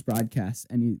listening to the Bills broadcast,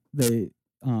 and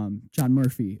John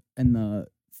Murphy and the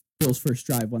Bills' first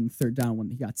drive on the 3rd down when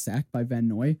he got sacked by Van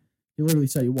Noy, He literally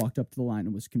said he walked up to the line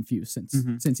and was confused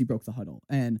Mm-hmm. since he broke the huddle.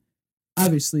 And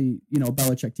obviously,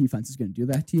 Belichick defense is going to do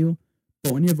that to you.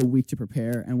 But when you have a week to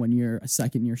prepare and when you're a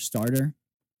second-year starter,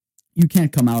 you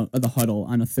can't come out of the huddle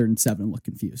on a 3rd and 7 and look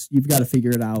confused. You've got to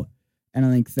figure it out. And I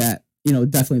think that,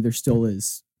 definitely there still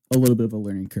is a little bit of a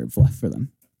learning curve left for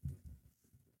them.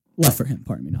 Left for him,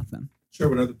 pardon me, not them. Sure,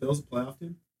 but are the Bills a playoff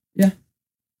team? Yeah.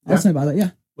 I'll say about that,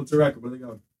 yeah. What's the record? Where are they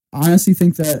going? I honestly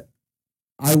think that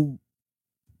 10-6,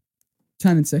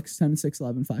 10-6,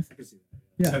 11-5. I can see that.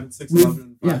 Yeah. 10, 6, We've- 11,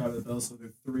 and 5 yeah. out of the Bills, so they're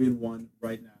 3-1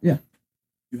 right now. Yeah.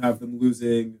 You have them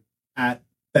losing at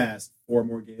best 4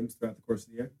 more games throughout the course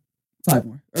of the year. 5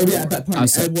 more. Or yeah, pardon me,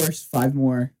 at worst 5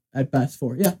 more, at best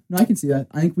 4. Yeah, no, I can see that.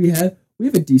 I think we have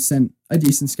a decent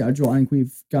schedule. I think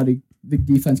we've got the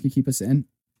defense can keep us in.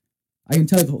 I can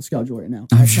tell you the whole schedule right now.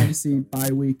 Tennessee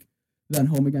bye week, then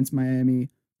home against Miami,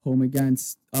 home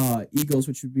against Eagles,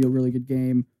 which would be a really good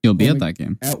game. You'll be at that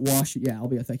game. At Washington, yeah, I'll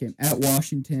be at that game. At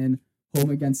Washington, home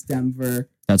against Denver.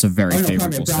 That's a very Pardon me,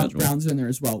 favorable schedule. Browns in there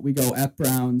as well. We go at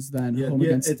Browns, then home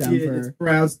against Denver. It's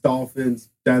Browns, Dolphins,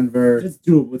 Denver. It's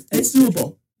doable. It's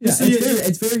doable. Yeah, So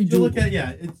it's very You doable. look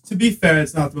at to be fair,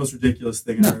 it's not the most ridiculous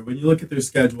thing ever. When you look at their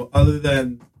schedule, other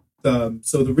than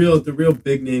the real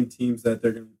big name teams that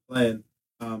they're going to be playing,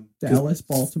 Dallas,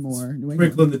 Baltimore, New England.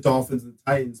 sprinkling the Dolphins and the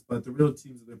Titans, but the real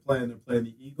teams that they're playing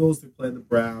the Eagles, they're playing the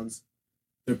Browns,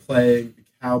 they're playing the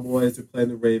Cowboys, they're playing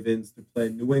the Ravens, they're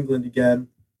playing New England again,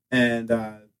 and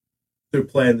they're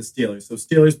playing the Steelers. So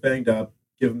Steelers banged up,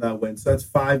 give them that win. So that's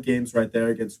 5 games right there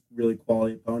against really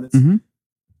quality opponents. Mhm.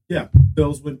 Yeah,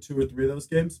 Bills win 2 or 3 of those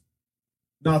games.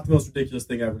 Not the most ridiculous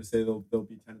thing ever to say they'll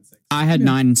be 10-6. I had Yeah.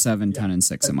 9-7, Yeah.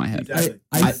 10-6 in my head. Exactly.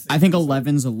 I think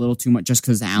 11's a little too much just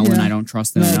because Allen, Yeah. I don't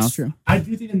trust him No, enough. that's true. I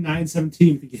do think a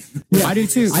 9-17 could get. Yeah, I do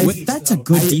too. That's a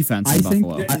good defense in think-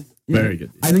 Buffalo. I- Very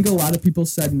good. I think a lot of people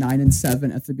said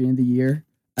 9-7 at the beginning of the year,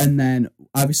 and then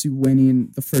obviously winning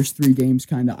the first 3 games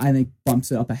I think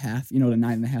bumps it up a half, to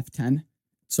 9.5, 10.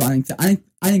 So I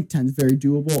think 10 is very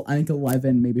doable. I think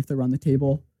 11, maybe if they're on the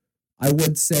table, I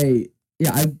would say,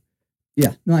 I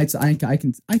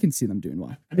can see them doing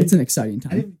well. I mean, It's an exciting I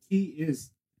time. think the key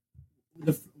is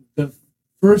the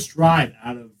first drive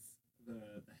out of the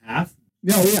half.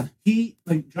 Oh yeah, He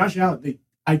Josh Allen.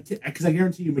 Because I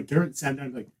guarantee you, McDermott sat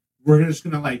down we're just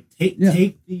gonna take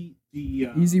the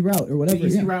easy route or whatever. the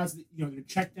easy Yeah. routes. The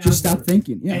check down. Just stop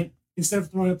thinking. Yeah, And instead of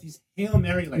throwing up these Hail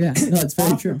Mary Yeah, no, it's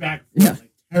very off your true. back Yeah.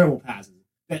 terrible passes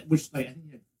which I think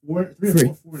he had 4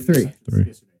 Three.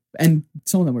 yesterday. and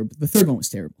some of them were. The third one was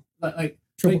terrible. Triple coverage.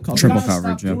 Triple you gotta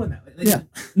coverage, stop yeah. doing that. Yeah,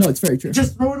 no, it's very true.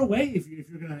 Just throw it away if you're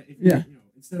gonna. Yeah.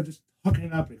 Instead of just hooking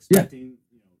it up and expecting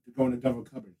to go into double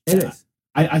coverage. It is.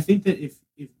 I think that if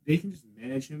they can just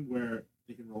manage him where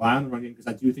they can rely on the run game, because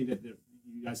I do think that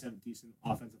you guys have a decent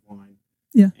offensive line.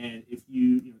 Yeah. And if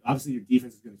you obviously your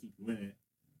defense is going to keep you in it.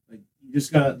 You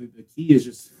just got the key is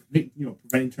just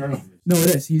preventing turnovers. No,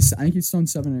 it is. I think he's thrown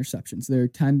 7 interceptions. They're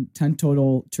 10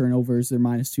 total turnovers. They're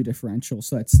 -2 differential.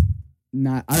 So that's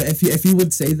not. If you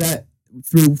would say that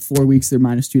through 4 weeks they're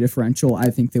 -2 differential, I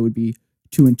think they would be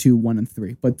 2-2,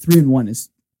 1-3. But 3-1 is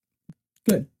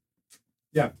good.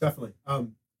 Yeah, definitely. Pat,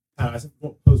 I just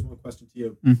want to pose one question to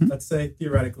you. Mhm. Let's say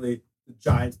theoretically the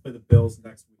Giants play the Bills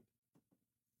next week.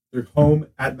 They're home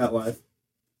at MetLife.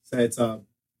 Say it's a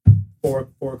 4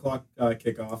 o'clock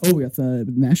kickoff. Oh, we got the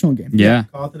national game. Yeah.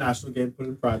 Call it the national game, put it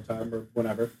in prime time or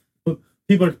whatever. But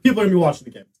people are gonna be watching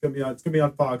the game. It's gonna be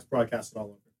on Fox, broadcasted all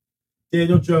over.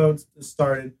 Daniel Jones is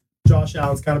starting. Josh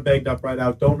Allen's kind of banged up right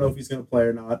now. Don't know if he's gonna play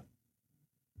or not.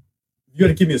 You got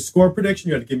to give me a score prediction.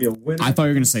 You got to give me a win. I thought you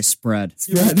were going to say spread.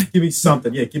 Give me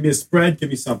something. Yeah, give me a spread. Give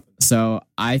me something. So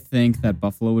I think that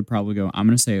Buffalo would probably go. I'm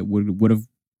going to say it would have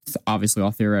obviously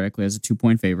all theoretically as a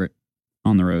 2-point favorite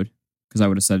on the road because I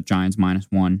would have said Giants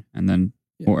 -1 and then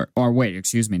or wait,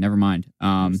 excuse me, never mind.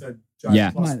 You said Giants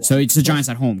Yeah. +1. So it's the Giants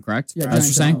at home, correct? Yeah, That's what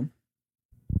you're Giants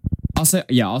at saying.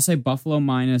 home. I'll say Buffalo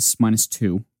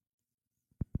 -2,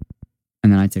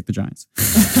 and then I take the Giants.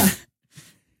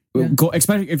 Yeah.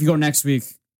 Especially if you go next week,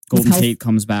 Golden With health- Tate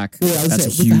comes back. Well, I would That's say a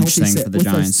with the huge healthy thing for the with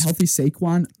a Giants. healthy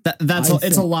Saquon.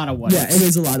 It's a lot of what. Yeah, it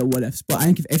is a lot of what ifs. But I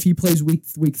think if he plays week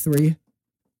 3,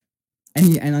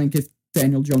 and I think if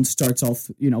Daniel Jones starts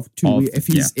off, 2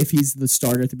 weeks, if he's the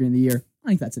starter at the beginning of the year, I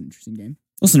think that's an interesting game.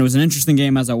 Listen, it was an interesting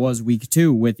game as I was week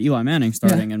 2 with Eli Manning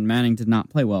starting, and Manning did not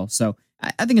play well. So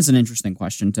I think it's an interesting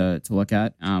question to look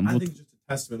at. I think it's just a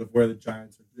testament of where the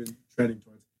Giants are trending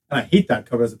towards. And I hate that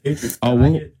cover as a Patriots fan.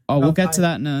 We'll get to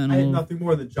that in I a hate little. nothing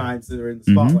more than the Giants that are in the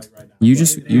spotlight right now. You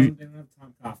just They don't have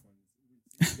Tom Coughlin.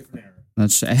 It's a different era.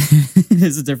 That's it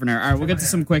is a different era. All right, we'll get to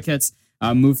some quick hits.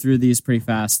 Move through these pretty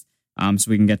fast, so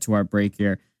we can get to our break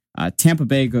here. Tampa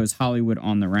Bay goes Hollywood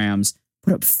on the Rams.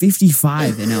 Put up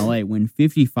 55 in LA, win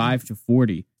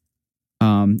 55-40.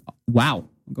 Wow, I'll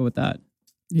go with that.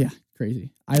 Yeah,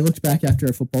 crazy. I looked back after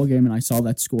a football game and I saw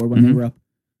that score when they were up,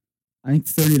 I think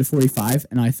 30-45,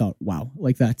 and I thought, wow,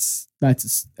 like that's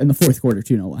in the fourth quarter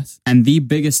too, no less. And the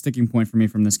biggest sticking point for me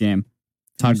from this game,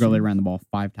 Todd Gurley ran the ball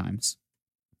 5 times.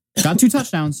 Got 2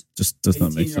 touchdowns. Just does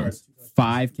not 18 make yards. sense.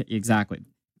 5, exactly.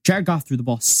 Jared Goff threw the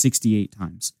ball 68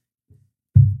 times.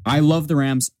 I love the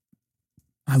Rams.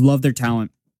 I love their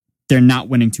talent. They're not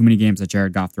winning too many games that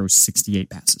Jared Goff throws 68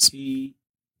 passes. You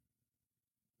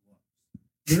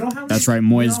know how many, That's right.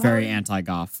 Moy is very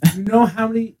anti-Goff. You know how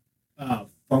many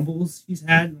fumbles he's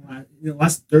had in the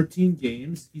last 13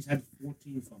 games? He's had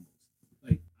 14 fumbles.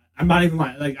 Like, I'm not even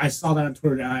lying. Like, I saw that on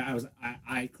Twitter. And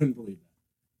I couldn't believe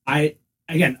that.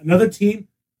 Again, another team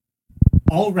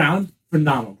all around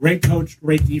phenomenal. Great coach,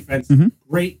 great defense,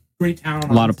 great talent.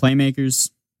 A lot of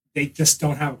playmakers. They just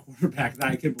don't have a quarterback that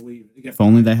I can believe. If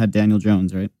only they had Daniel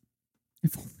Jones, right?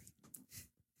 If only.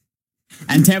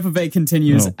 And Tampa Bay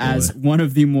continues Oh, boy. as one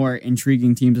of the more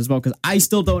intriguing teams as well, because I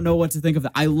still don't know what to think of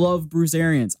that. I love Bruce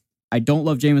Arians. I don't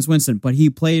love Jameis Winston, but he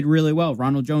played really well.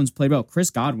 Ronald Jones played well. Chris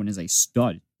Godwin is a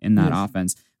stud in that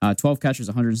offense. 12 catches,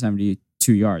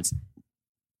 172 yards.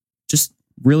 Just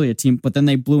really a team. But then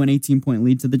they blew an 18-point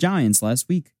lead to the Giants last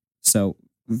week. So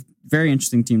very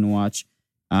interesting team to watch.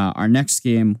 Our next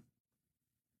game,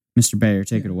 Mr. Bayer,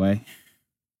 take it away.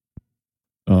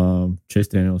 Chase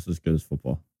Daniels is good as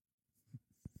football.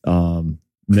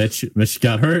 Mitch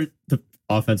got hurt. The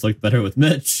offense looked better with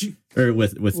Mitch or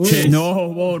with Chase.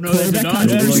 No, they did not.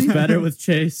 It looked better with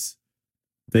Chase.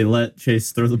 They let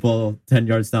Chase throw the ball 10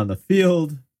 yards down the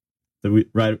field. The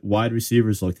wide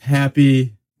receivers looked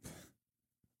happy.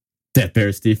 That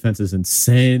Bears defense is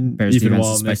insane. Bears even defense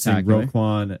while is missing spectacular.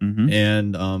 Roquan Mhm.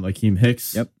 and Akeem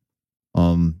Hicks. Yep.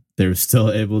 They were still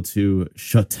able to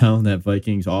shut down that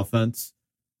Vikings offense.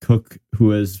 Cook,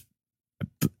 who has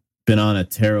been on a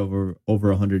tear over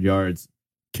 100 yards,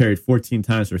 carried 14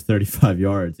 times for 35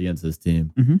 yards against this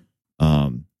team.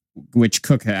 Which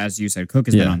Cook, as you said, Cook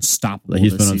has been unstoppable.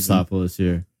 He's this been season. unstoppable this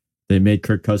year. They made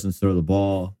Kirk Cousins throw the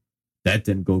ball. That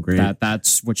didn't go great.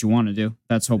 That's what you want to do.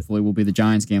 That's hopefully will be the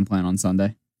Giants' game plan on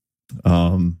Sunday.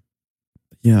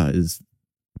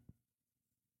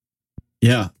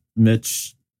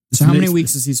 Mitch. So how many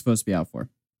weeks is he supposed to be out for?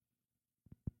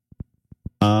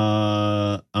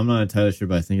 I'm not entirely sure,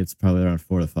 but I think it's probably around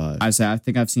 4 to 5. I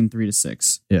think I've seen 3 to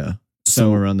 6. Yeah, So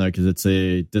somewhere around there because it's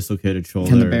a dislocated shoulder.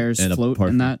 can the Bears and a float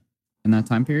partial- in that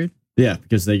time period? Yeah,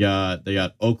 because they got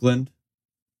Oakland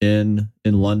in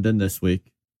London this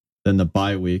week, then the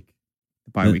bye week,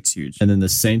 The bye week's huge. and then the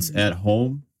Saints at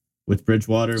home with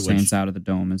Bridgewater, Saints out of the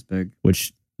dome is big.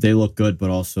 which they look good, but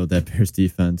also that Bears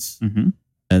defense. Mm-hmm.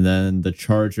 And then the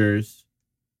Chargers,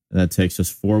 and that takes us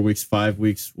 4 weeks. 5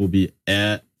 weeks will be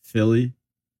at Philly.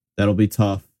 That'll be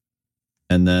tough.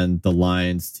 And then the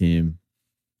Lions team.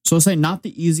 So I'll say not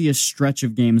the easiest stretch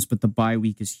of games, but the bye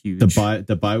week is huge.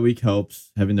 The bye week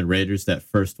helps. Having the Raiders, that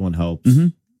first one helps.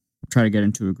 Mhm. Try to get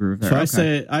into a groove there. So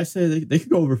Okay. I say they could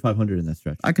go over 500 in that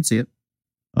stretch. I could see it.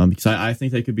 Because I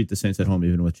think they could beat the Saints at home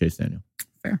even with Chase Daniel.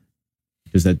 Fair.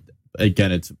 Because that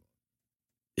again, it's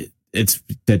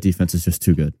that defense is just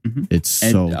too good. Mhm. It's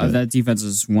so good. That defense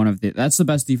is that's the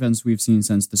best defense we've seen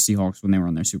since the Seahawks when they were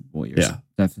on their Super Bowl years. Yeah.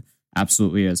 That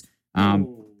absolutely is.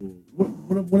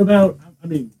 What about? I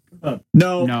mean, what about?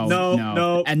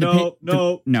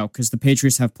 No, because the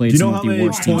Patriots have played Do you know some how of the many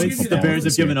worst teams in points the football Bears have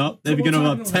this year. given up? They've given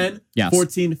up 10, Yes.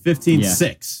 14, 15, Yeah.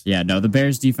 6. Yeah, no, the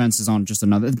Bears defense is on just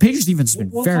another. The Patriots defense has been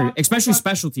We'll very, talk- especially we'll talk-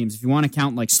 special teams. If you want to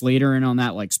count like Slater in on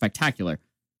that, like spectacular.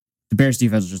 The Bears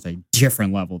defense is just a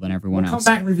different level than everyone We'll come else.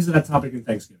 back and revisit that topic in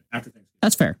Thanksgiving after Thanksgiving.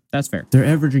 That's fair. That's fair. They're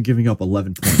averaging giving up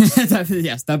 11 points.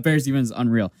 Yes, that Bears defense is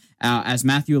unreal. As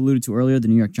Matthew alluded to earlier, the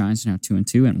New York Giants are now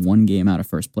 2-2 and 1 game out of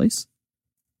first place.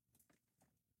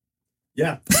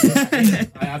 Yeah, I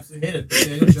absolutely hate it.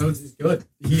 Daniel Jones is good.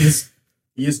 He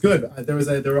is good. They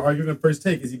were arguing on first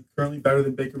take. Is he currently better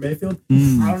than Baker Mayfield? I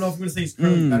don't know if I'm going to say he's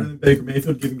currently better than Baker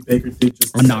Mayfield, giving Baker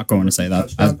just. I'm not going to say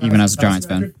that, even as a Giants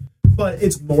fan. But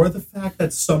it's more the fact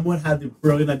that someone had the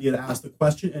brilliant idea to ask the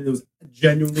question, and it was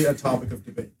genuinely a topic of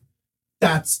debate.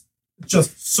 That's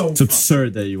just so. It's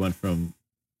absurd that you went from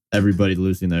everybody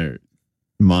losing their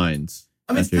minds.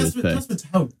 I mean, it's after his pick. testament to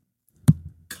how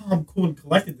calm, cool, and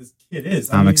collected this kid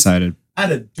is. I'm excited.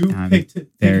 Had a Duke I'm pick to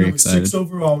very number excited. 6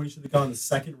 overall when he should have gone in the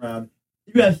second round.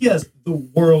 He has the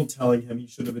world telling him he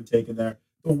should have been taken there.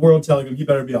 the world telling him he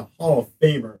better be a Hall of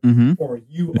Famer, or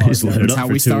you are. He's lit it That's up how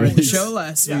for we 2 started the weeks. show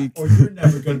last week. Or you're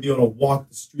never going to be able to walk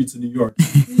the streets of New York.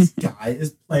 This guy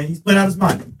is playing. He's playing out of his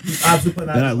mind. He's absolutely playing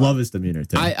out And of I his love mind. his demeanor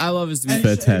too. I love his And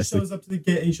demeanor. Fantastic. He shows up to the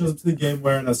game. He shows up to the game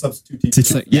wearing a substitute teacher.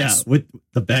 So, Yeah, yes. with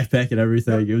the backpack and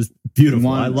everything, it was beautiful.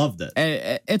 One- I loved it.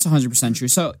 It's 100% true.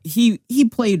 So he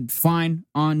played fine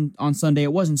on Sunday.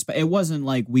 It wasn't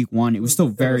like week one. It was still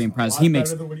very impressive. He makes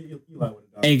better than what Eli would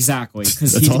have done. exactly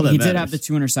because That's all that he did matters. have the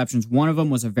 2 interceptions. One of them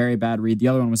was a very bad read. The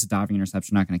other one was a diving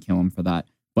interception. Not going to kill him for that.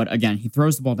 But again, he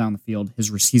throws the ball down the field.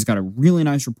 He's got a really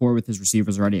nice rapport with his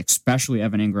receivers already, especially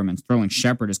Evan Ingram, and Sterling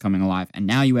Shepard is coming alive. And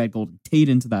now you add Golden Tate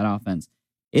into that offense.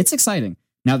 It's exciting.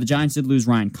 Now, the Giants did lose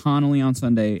Ryan Connolly on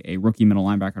Sunday, a rookie middle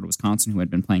linebacker out of Wisconsin who had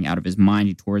been playing out of his mind.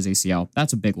 He tore his ACL.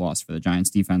 That's a big loss for the Giants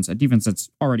defense, a defense that's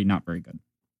already not very good.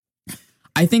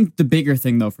 I think the bigger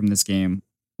thing, though, from this game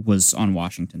was on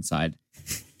Washington's side.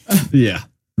 Yeah.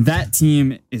 That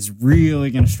team is really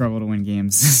going to struggle to win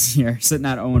games this year, sitting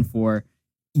at 0-4.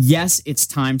 Yes, it's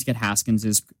time to get Haskins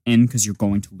in because you're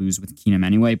going to lose with Keenum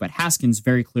anyway, but Haskins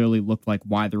very clearly looked like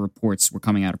why the reports were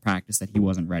coming out of practice that he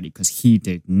wasn't ready because he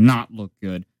did not look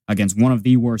good against one of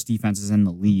the worst defenses in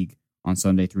the league on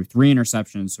Sunday. Threw 3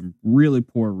 interceptions, some really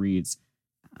poor reads.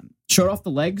 Showed off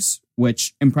the legs,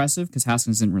 which impressive because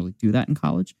Haskins didn't really do that in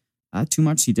college too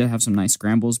much. He did have some nice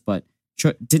scrambles, but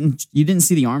you didn't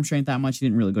see the arm strength that much. He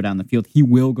didn't really go down the field. He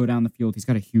will go down the field. He's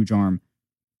got a huge arm.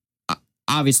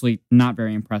 Obviously, not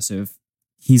very impressive.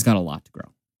 He's got a lot to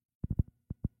grow.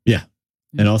 Yeah.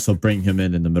 And also bring him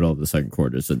in the middle of the second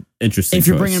quarter is an interesting If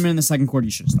you're choice. bringing him in the second quarter,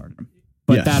 you should have started him.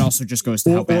 But Yes. that also just goes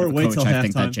to how Or bad of a wait coach till I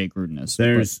think that halftime. Jay Gruden is.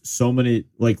 There's so many,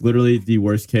 like literally the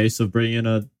worst case of bringing in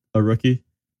a rookie.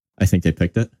 I think they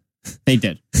picked it. But they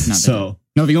did. No, they So- did.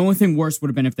 No, the only thing worse would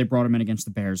have been if they brought him in against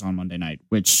the Bears on Monday night,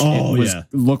 which yeah.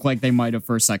 looked like they might have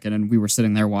for a second, and we were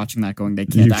sitting there watching that going, they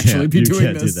can't actually be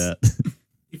doing this. do that.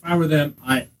 If I were them,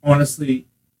 I honestly,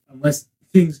 unless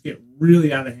things get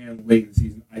really out of hand late in the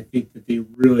season, I think that they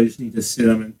really just need to sit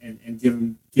them and give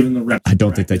them the reps. I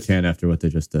don't think they practice. can after what they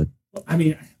just did. I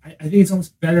mean, I think it's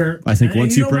almost better. I think and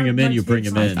once you bring him in, my you bring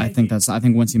take's him on in. I tanking.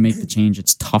 think once you make the change,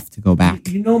 it's tough to go back.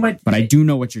 You know my. But I do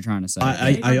know what you're trying to say.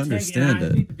 I understand I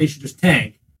it. think that they should just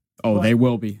tank. They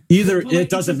will be. Either Well, like, it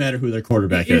doesn't matter who their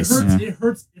quarterback It is. hurts. Yeah. It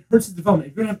hurts his development.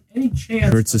 If you're gonna have any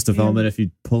chance, Hurts his of him- development if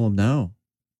you pull him now.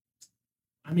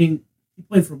 I mean, he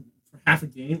played for half a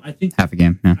game. I think. Half a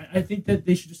game. Yeah. I think that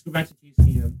they should just go back to Case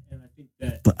Keenum, and I think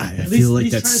that. But I At feel least like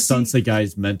he's that trying to stunts see- a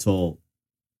guy's mental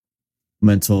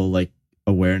like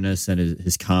awareness and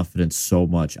his confidence so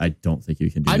much. I don't think you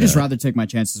can do I'd that. just rather take my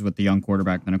chances with the young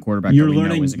quarterback than a quarterback you're that we know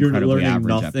learning is you're incredibly learning average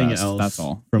nothing at best. else That's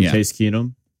all. from Yeah. Case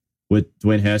Keenum with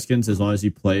Dwayne Haskins. As long as he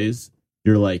plays,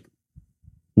 you're like,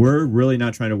 we're really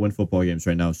not trying to win football games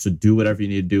right now. So do whatever you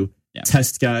need to do. Yeah.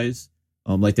 Test guys,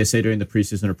 like they say during the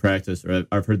preseason or practice. Or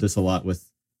I've heard this a lot with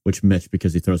Mitch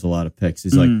because he throws a lot of picks.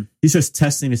 He's like, he's just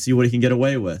testing to see what he can get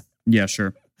away with. Yeah,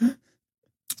 sure.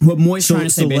 What Moy's So- trying to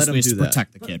say so let basically him is do that.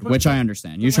 protect the But- kid, but- which I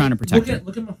understand. You're trying to protect him.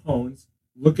 Look at Mahomes.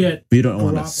 Look at But you don't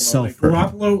want to Garoppolo. self Like,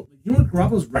 Garoppolo. You know what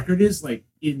Garoppolo's record is like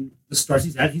in the starts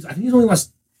he's had. I think he's only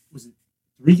lost. Was it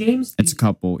 3 games? It's a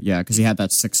couple, yeah, because he had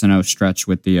that 6-0 stretch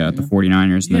with the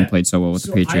 49ers and then Yeah. played so well with the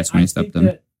So Patriots I when he think stepped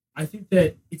in. I think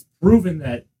that it's proven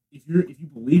that if you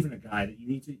believe in a guy, that you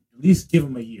need to at least give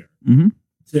him a year Mhm.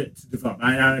 to develop.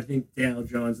 I think Daniel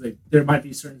Jones. Like there might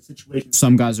be certain situations.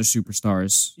 Some guys are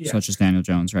superstars, Yeah. such as Daniel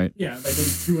Jones, right? Yeah, like maybe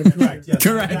 2 and Correct. Yeah.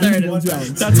 Correct. That's There it is. one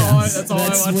That's all I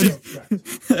That's wanted.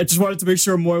 what- I just wanted to make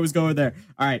sure Moy was going there.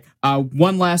 All right.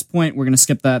 One last point. We're going to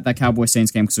skip that Cowboy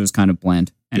Saints game because it was kind of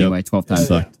bland. Anyway, 12 times.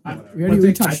 Sucked. We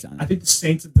already touched on it. I think the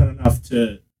Saints have done enough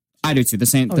to. I do too. The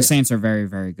yeah. Saints are very,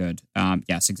 very good.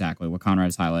 Yes, exactly what Conrad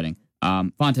is highlighting.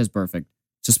 Vontez perfect.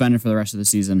 Suspended for the rest of the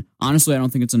season. Honestly, I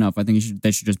don't think it's enough. I think they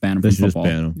should just ban him They from should just football.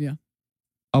 ban him.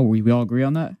 Oh, we all agree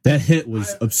on that? That hit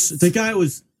was absurd. The guy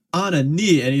was on a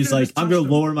knee and he's Could've like, just I'm going touched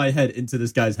to him. lower my head into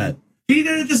this guy's head. He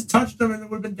did have just touched them and it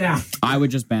would have been down. I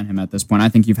would just ban him at this point. I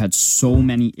think you've had so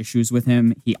many issues with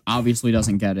him. He obviously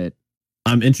doesn't get it.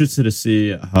 I'm interested to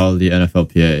see how the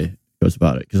NFLPA goes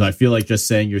about it because I feel like just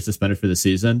saying you're suspended for the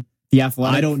season, The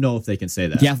Athletic. I don't know if they can say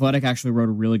that. The Athletic actually wrote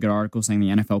a really good article saying the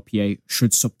NFLPA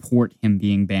should support him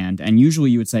being banned. And usually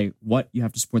you would say, what? You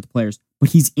have to support the players. But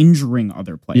he's injuring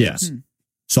other players. Yeah.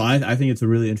 So I think it's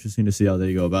really interesting to see how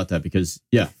they go about that because,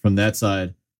 yeah, from that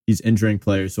side, he's injuring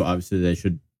players. So obviously they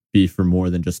should be for more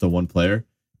than just a one player.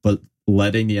 But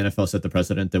letting the NFL set the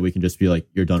precedent that we can just be like,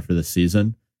 you're done for the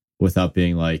season without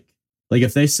being like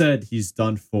if they said he's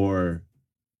done for,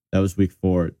 that was week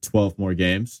 4, 12 more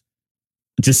games.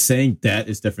 Just saying that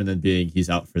is different than being he's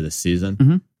out for the season.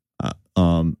 Mhm.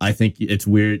 I think it's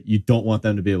weird. You don't want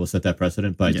them to be able to set that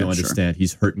precedent, but I Yeah, do sure. understand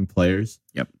he's hurting players.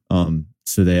 Yep.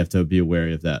 So they have to be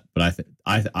wary of that. But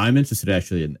I'm interested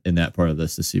actually in that part of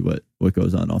this to see what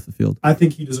goes on off the field. I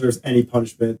think he deserves any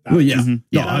punishment. Well, yeah. Mhm. No,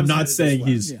 Yeah, I'm not this saying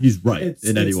way. he's right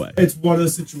in any way. It's one of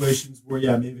those situations where,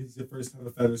 yeah, maybe he's the first time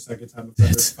offender, second time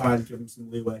offender. It's fine, give him some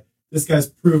leeway. This guy's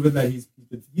proven that he's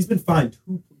been fined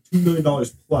 $2 million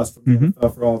plus from the NFL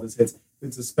for all of his hits.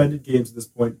 Been suspended games at this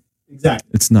point.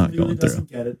 Exactly. It's not He going really through. doesn't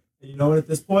get it. And you know what? At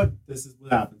this point, this is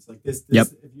what happens. Like this. Yep.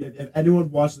 If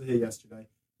anyone watched the hit yesterday,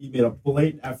 he made a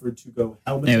blatant effort to go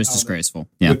helmet. It to was helmet disgraceful.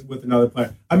 Yeah. with another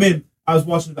player. I mean, I was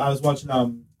watching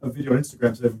a video on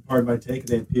Instagram today from Pardon My Take, and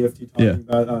they had PFT talking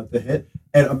about the hit.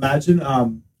 And imagine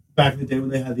back in the day when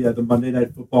they had the Monday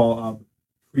Night Football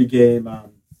pregame.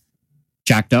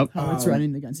 Jacked up. How it's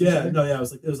running against each Yeah, other. no, yeah,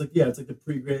 it's like the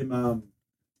pregame.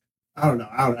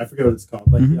 I forget what it's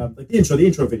called. Like like the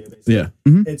intro video, basically. Yeah.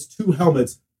 Mhm. It's two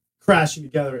helmets crashing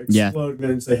together, Yeah. exploding,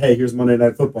 and say, "Hey, here's Monday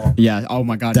Night Football." Yeah. Oh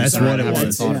my God. That's you said what that. it I hadn't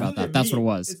was. thought Yeah. about that. That's what it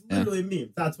was. It's Yeah. literally a meme.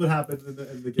 That's what happened in the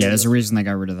game. Yeah, there's a reason they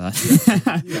got rid of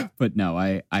that. Yeah. But no,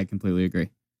 I completely agree.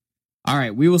 All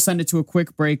right, we will send it to a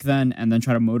quick break then, and then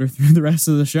try to motor through the rest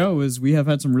of the show as we have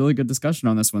had some really good discussion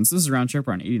on this one. So this is Round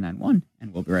Tripper on 89.1,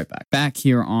 and we'll be right back. Back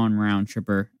here on Round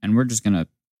Tripper, and we're just going to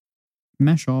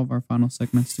mesh all of our final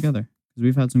segments together because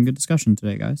we've had some good discussion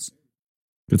today, guys.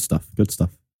 Good stuff. Good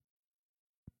stuff.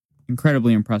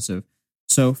 Incredibly impressive.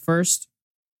 So first,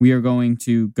 we are going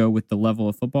to go with the level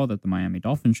of football that the Miami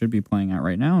Dolphins should be playing at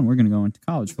right now, and we're going to go into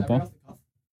college football.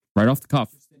 Right off the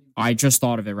cuff. I just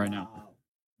thought of it right now.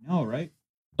 No, right?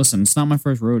 Listen, it's not my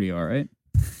first rodeo, all right?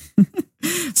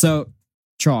 So,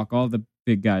 chalk, all the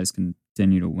big guys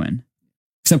continue to win.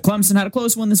 Except Clemson had a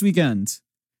close one this weekend.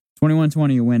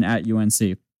 21-20 a win at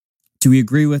UNC. Do we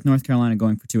agree with North Carolina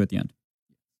going for 2 at the end?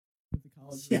 With the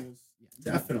college Yeah. rules,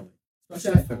 Definitely.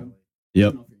 Especially at home. Definitely. I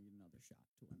Yep. don't know if you're gonna get another shot to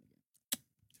win the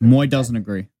game. Moy doesn't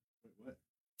agree.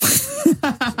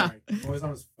 Sorry. Always on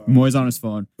his phone. Moy's on his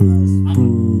phone.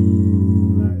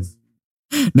 Nice.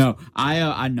 No,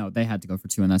 I know they had to go for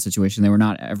 2 in that situation. They were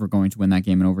not ever going to win that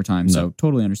game in overtime, so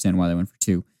totally understand why they went for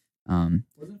 2. Wasn't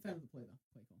a fan of the play though.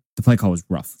 Play call. The play call was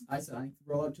rough. I said I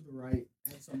roll out to the right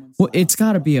and someone. Well, slide it's out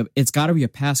got to to be the a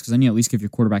pass because then you at least give your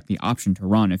quarterback the option to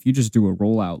run. If you just do a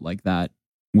rollout like that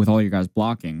with all your guys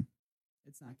blocking, left.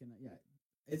 It's not gonna. Yeah.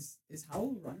 Is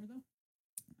Howell a runner though?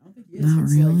 I don't think he is. Not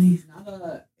It's really. Like, he's not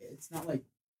a. It's not like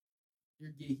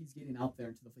he's getting out there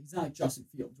into the. He's not like Justin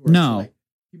Fields. Where No. It's like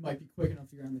he might be quick enough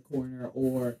to get on the corner,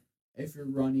 or if you're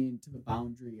running to the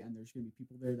boundary and there's going to be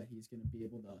people there that he's going to be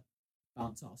able to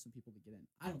bounce off some people to get in.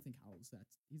 I don't think Howell's that.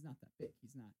 He's not that big.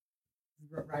 He's not.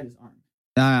 Right his arm.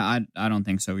 I don't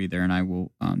think so either, and I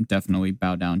will definitely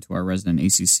bow down to our resident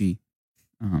ACC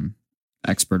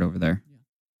expert over there. Yeah.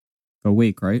 Go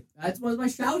Wake, right? That was my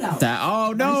shout out.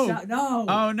 No!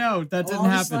 Oh no, that didn't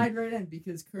happen. Slide right in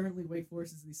because currently Wake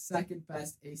Forest is the second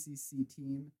best ACC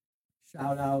team.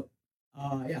 Shout out.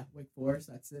 Wake Forest.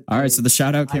 That's it. All right, so the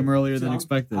shout out came I earlier than jumped-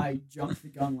 expected. I jumped the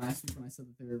gun last week when I said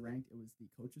that they were ranked. It was the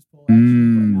coaches poll. Actually, but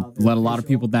now they're Let a lot of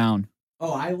official. people down.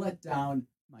 Oh, I let down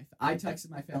I texted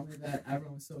my family that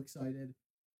everyone was so excited.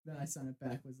 Then I sent it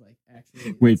back. Was like,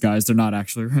 actually, Wait, it's- guys, they're not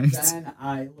actually ranked. Then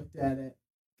I looked at it.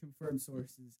 Confirmed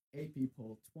sources. AP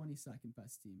poll 22nd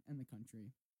best team in the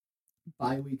country.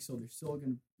 Bye week, so they're still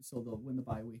gonna. So they'll win the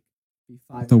bye week. Be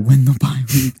 5. They'll win the bye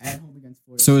week. at home against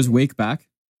Florida. So is State. Wake back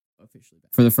Officially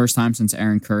back. for the first time since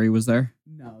Aaron Curry was there?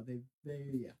 No, they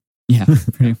yeah. Yeah,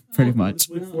 pretty Oh, much.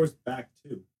 Wake Forest back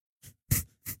too.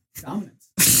 Dominance.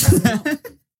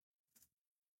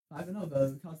 5-0,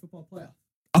 the college football playoff.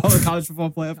 Oh, the college football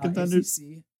playoff contenders.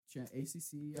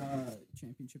 ACC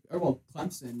championship. Or well,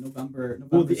 Clemson, November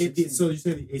Well, 16th. so you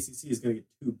say the ACC is going to get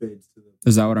 2 bids to the.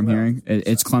 Is that what I'm Well, hearing?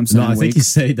 It's Clemson No, and I think Wake. he's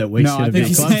saying that Wake's No, I going to think be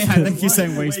he's Clemson. saying- I think he's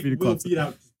saying Wake's beat will Clemson. beat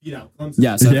out Clemson.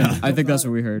 Yes, Yeah. I think that's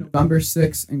what we heard. November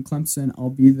 6th in Clemson. I'll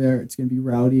be there. It's gonna be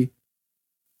rowdy.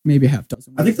 Maybe a half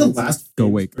dozen. I think the last Go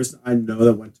famous Wake. person I know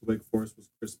that went to Wake Forest was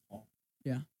Chris Paul.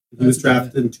 Yeah. He was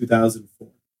drafted in 2004.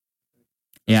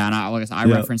 Yeah, and I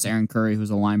Yeah. referenced Aaron Curry, who's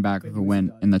a linebacker But he who was went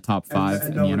done. in the top And 5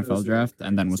 in no the one NFL knows who draft, Aaron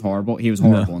and then Curry was is. horrible. He was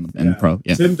horrible in the pro.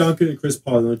 Yeah. Tim Duncan and Chris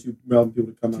Paul are the only 2 relevant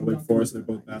people to come out of Wake Forest, and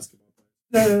they're both basketball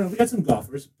players. No. We got some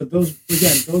golfers, but those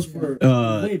were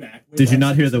way back. Did you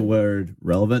not hear the word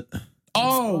relevant?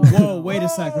 Oh, whoa! Wait a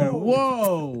second.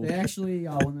 Whoa! They actually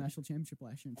won the national championship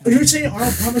last year. You're saying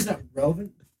Arnold Palmer's not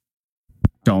relevant?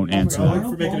 Don't answer Arnold that.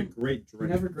 For making a Palmer- great He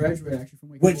drink. never graduated actually from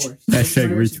Wake Which- Forest. Hashtag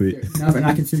Conspiracy retweet. theory. Never,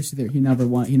 not conspiracy theory. He never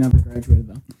won. He never graduated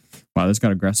though. Wow, this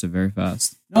got aggressive very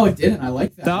fast. No, it didn't. I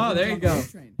like that. Oh, there you go.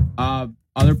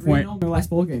 other 3-0 point. in their last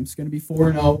bowl game. It's going to be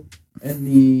 4-0 in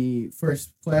the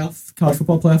first college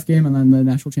football playoff game, and then the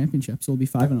national championship. So it'll be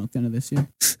 5-0 at the end of this year.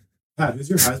 Pat, who's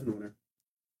your Heisman winner?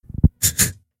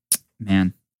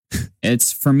 Man,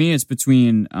 for me. It's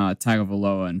between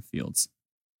Tagovailoa and Fields.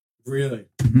 Really?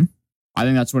 I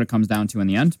think that's what it comes down to in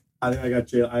the end. I think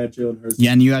I had Jalen Hurts.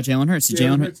 Yeah, and you got Jalen Hurts.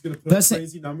 Jalen Jalen Hurts is going to put That's up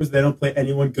crazy numbers. They don't play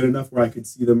anyone good enough where I could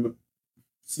see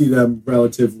them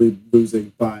relatively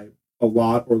losing by a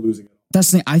lot or losing it. That's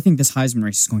the thing. I think this Heisman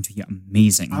race is going to be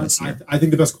amazing this year. I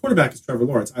think the best quarterback is Trevor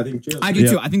Lawrence. I think Jalen. I do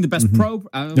too. I think the best pro.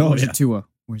 Where's yeah. Tua?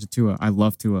 Where's Tua? I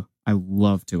love Tua. I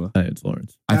love Tua. It's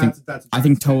Lawrence. I think that's a I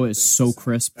think Giants fan Tua is so thing to say.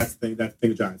 crisp. That's the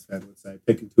thing a Giants fan would say.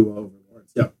 Picking Tua over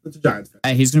Lawrence. Yeah, that's a Giants fan.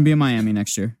 Hey, he's going to be in Miami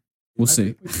next year. We'll see.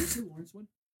 Wait, did you say Lawrence would?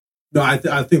 No, I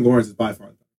think Lawrence is by far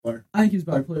the better player. I think he's a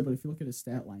better player, but if you look at his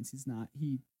stat lines, he's not.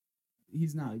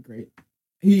 He's not a great.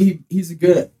 He's a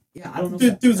good. Yeah, I don't know.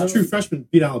 Dude's a true freshman.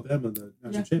 Beat Alabama in the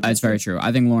national championship. That's very true.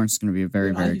 I think Lawrence is going to be a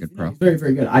very, very good pro. He's very,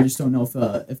 very good. I just don't know if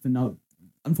the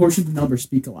unfortunately the numbers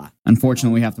speak a lot.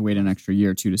 Unfortunately, we have to wait an extra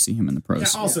year or two to see him in the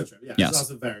pros. Yeah, also true. Yeah, Yes. it's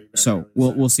also very, very So early to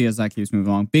say. we'll see as that keeps moving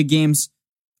along. Big games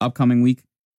upcoming week.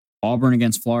 Auburn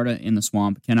against Florida in the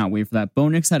Swamp. Cannot wait for that. Bo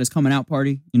Nix had his coming out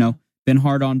party. Been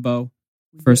hard on Bo.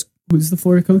 First, Who's the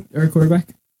Florida coach or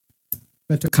quarterback?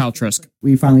 Kyle Trask.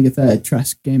 We finally get the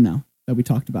Trask game now that we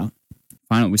talked about.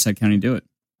 Finally, we said, can he do it?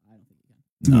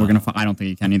 I don't think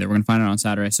he can either. We're gonna find out on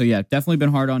Saturday. So yeah, definitely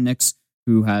been hard on Nix,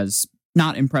 who has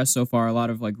not impressed so far. A lot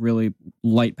of really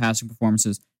light passing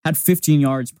performances. Had 15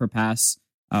 yards per pass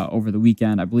over the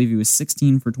weekend. I believe he was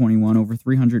 16 for 21, over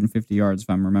 350 yards, if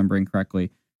I'm remembering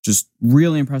correctly. Just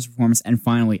really impressive performance. And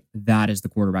finally, that is the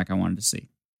quarterback I wanted to see.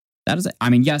 That is it. I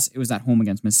mean, yes, it was at home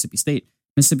against Mississippi State.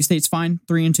 Mississippi State's fine,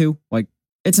 3-2.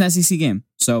 It's an SEC game.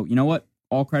 So you know what?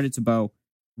 All credit to Bo.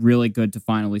 Really good to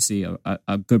finally see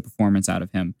a good performance out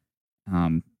of him.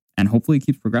 And hopefully he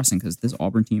keeps progressing because this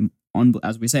Auburn team,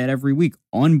 as we say it every week,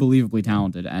 unbelievably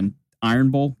talented. And Iron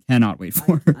Bowl, cannot wait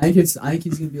for. I think he's going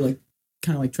to be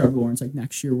kind of like Trevor Lawrence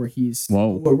next year where he's...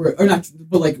 Whoa. Or not,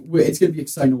 but it's going to be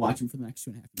exciting to watch him for the next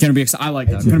 2.5 years. Gonna be exciting. I like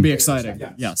that. It's gonna be exciting.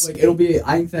 Yes. It'll be...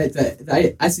 I think that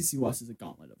the SEC West is a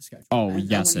gauntlet of a schedule. Oh, and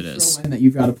yes, when it you is. throw in that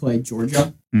you've got to play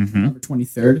Georgia, Mm-hmm. November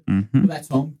 23rd. Mm-hmm. Well, that's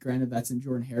home. Granted, that's in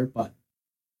Jordan Hare, but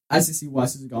SEC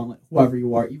West is a gauntlet. Whoever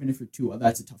you are, even if you're Tua,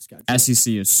 that's a tough schedule.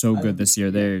 SEC is so good this year.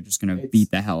 They're just gonna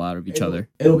beat the hell out of each other.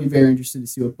 It'll be very interesting to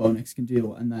see what Bo Nix can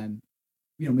do, and then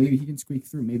maybe he can squeak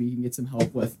through. Maybe he can get some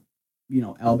help with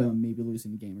Alabama maybe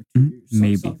losing a game or two.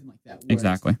 Maybe. Something like that. Whereas,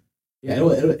 Exactly. Yeah,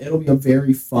 it'll be a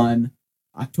very fun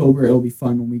October. It'll be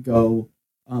fun when we go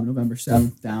November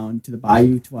 7th down to the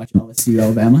Bayou to watch LSU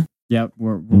Alabama. Yep,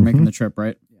 we're making the trip,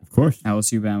 right? Of course.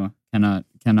 LSU Bama.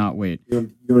 Cannot wait.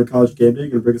 You going to college game day? You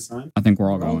going to bring a sign? I think we're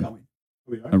all We're all going.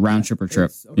 We are? A round trip or trip.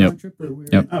 It's a Yep. round trip or we're-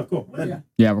 Yep. Oh, cool. Oh, yeah.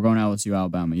 Yeah, we're going to LSU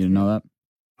Alabama. You didn't know that?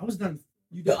 I was done.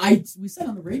 We said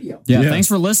on the radio. Yeah. Yeah. Thanks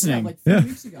for Yeah, listening. like 3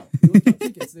 weeks ago. We looked at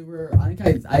tickets. They were. I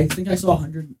think I saw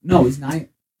 100. No, it was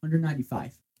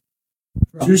 195.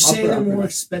 So you're saying they're more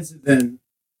expensive than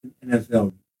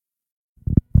NFL?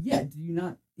 Yeah. Do you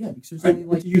not? Yeah, because there's Right,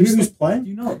 only do you hear who's Do playing?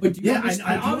 you know? But do you Yeah, understand,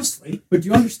 I obviously. But do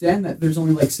you understand that there's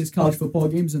only 6 college football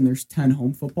games and there's 10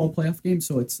 home football playoff games?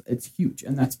 So it's huge,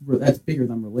 and that's bigger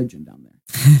than religion down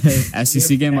there.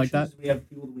 SEC game like that? We have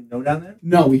people that we know down there.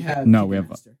 No, we have. No, we have-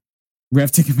 Ticketmaster. We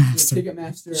have We Ticketmaster. have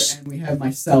Ticketmaster, and we have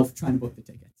myself trying to book the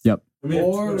tickets. Yep. I mean,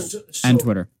 Or- And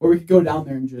Twitter. Or we could go down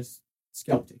there and just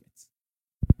scalp tickets.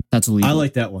 That's illegal. I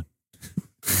like that one.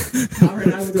 Conrad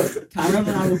and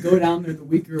I will go down there the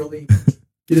week early,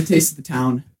 get a taste of the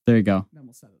town, There you go. then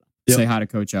we'll set it up. Yep. Say hi to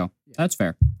Coach O. Yeah. That's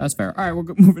fair. That's fair. All right,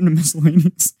 we'll move into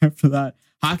miscellaneous after that.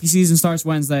 Hockey season starts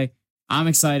Wednesday. I'm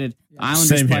excited. Yeah. Islanders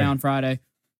Same play here. on Friday.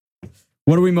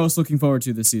 What are we most looking forward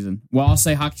to this season? Well, I'll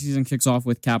say hockey season kicks off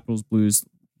with Capitals Blues,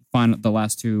 the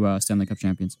last 2 Stanley Cup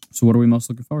champions. So what are we most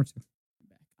looking forward to?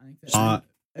 I think that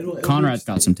it'll Conrad's be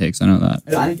got some takes. I know that.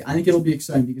 I think it'll be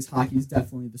exciting because hockey is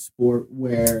definitely the sport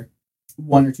where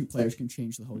 1 or 2 players can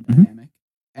change the whole Mm-hmm. dynamic,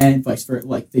 and vice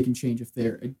versa. They can change if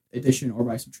they're addition or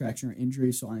by subtraction or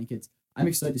injury. So I think I'm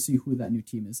excited to see who that new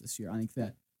team is this year. I think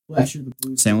that last year the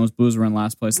Blues. St. Louis Blues were in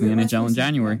last place in the last NHL in place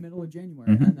January. middle of January,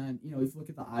 Mhm. and then if you look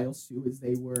at the Isles too, is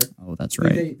they were. Oh, that's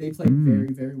right. They played Mm.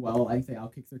 very, very well. I think they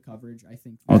outkicked their coverage. I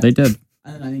think. Oh, they did.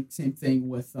 And then I think same thing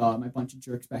with my bunch of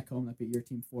jerks back home that beat your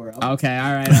team 4-0. Okay,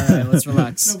 all right. Let's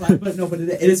relax. But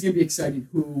it is going to be exciting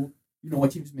who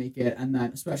what teams make it, and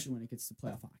then especially when it gets to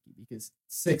playoff hockey because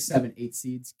 6, 7, 8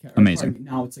 seeds. Amazing.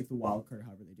 Now it's like the wild card,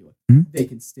 however they do it. Mhm. They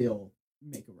can still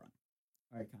make a run.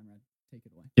 All right, Conrad, take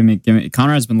it away. Give me.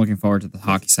 Conrad's been looking forward to the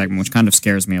hockey segment, which kind of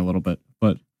scares me a little bit.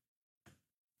 But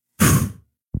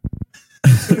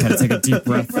Gotta take a deep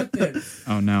breath.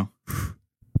 Oh no.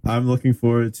 I'm looking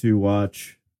forward to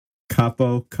watch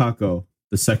Capo Kakko,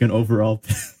 the second overall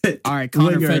pick. All right,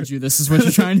 Connor winger fed you. This is what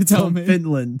you're trying to tell from me.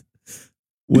 Finland.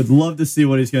 Would love to see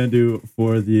what he's going to do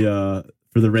for the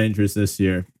Rangers this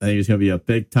year. I think he's going to be a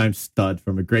big time stud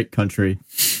from a great country.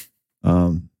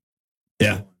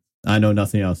 Yeah, I know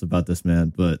nothing else about this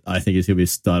man, but I think he's going to be a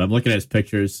stud. I'm looking at his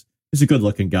pictures. He's a good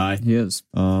looking guy. He is.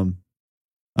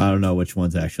 I don't know which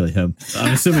one's actually him.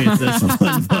 I'm assuming it's this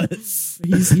one, but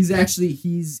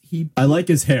he I like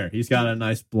his hair. He's got a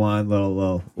nice blonde little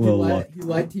look. He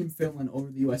led Team Finland over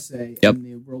the USA Yep. in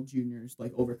the World Juniors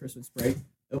like over Christmas break.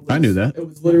 I knew that. It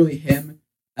was literally him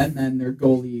and then their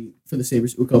goalie for the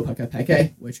Sabres, Ukko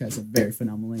Pekka, which has a very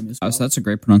phenomenal name as well. Oh, so that's a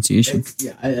great pronunciation. That's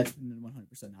 100%.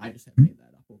 I just haven't made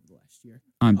that up over the last year.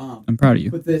 I'm proud of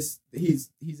you. But he's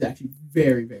actually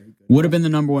very, very good. Would have been the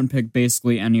number one pick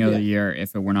basically any other year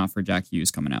if it were not for Jack Hughes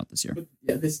coming out this year. But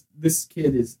yeah, this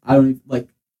kid is, I don't even, like,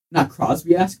 not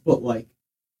Crosby-esque, but like.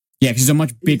 Yeah, because he's a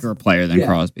much bigger player than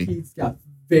Crosby. He's got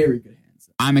very good hands.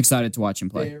 I'm excited to watch him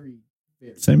play. Very,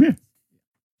 very Same here.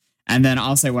 And then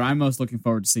I'll say what I'm most looking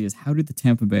forward to see is how did the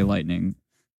Tampa Bay Lightning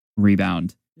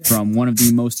rebound from one of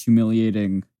the most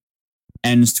humiliating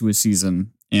ends to a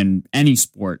season in any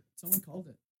sport? Someone called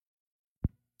it.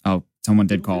 Oh, someone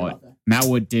did call it. About that. Matt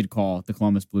Wood did call the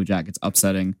Columbus Blue Jackets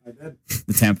upsetting I did.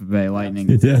 the Tampa Bay Lightning.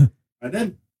 Yeah. I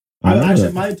did. I know Actually,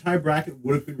 that. my entire bracket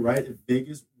would have been right if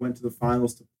Vegas went to the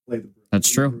finals to play the Bruins. That's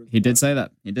true. He did say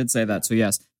that. He did say that. So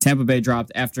yes, Tampa Bay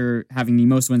dropped after having the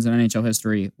most wins in NHL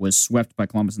history, was swept by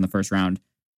Columbus in the first round,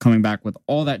 coming back with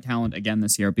all that talent again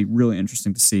this year. It'd be really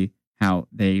interesting to see how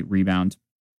they rebound.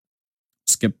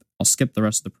 I'll skip the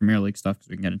rest of the Premier League stuff because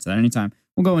we can get into that anytime.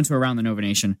 We'll go into Around the Nova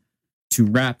Nation to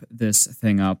wrap this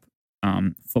thing up.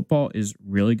 Football is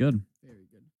really good. Very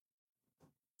good.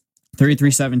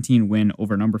 33-17 win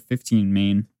over number 15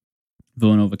 Maine.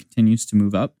 Villanova continues to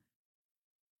move up.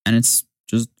 And it's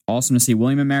just awesome to see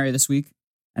William and Mary this week.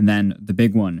 And then the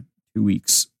big one, 2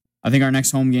 weeks. I think our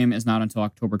next home game is not until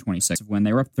October 26th when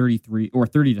they were up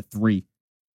 30-3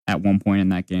 at one point in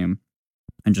that game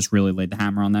and just really laid the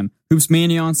hammer on them. Hoops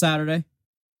Mania on Saturday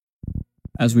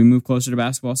as we move closer to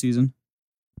basketball season.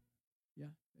 Yeah,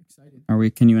 excited.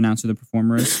 Can you announce who the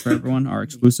performer is for everyone? Our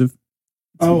exclusive?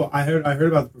 Oh, I heard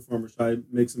about the performer. Should I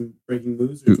make some breaking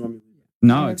moves, or do you want me to leave?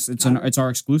 No, it's our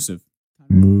exclusive.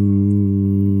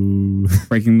 Moo.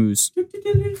 Breaking news.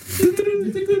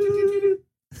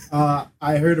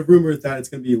 I heard a rumor that it's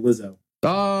going to be Lizzo.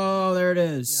 Oh, there it Yeah, I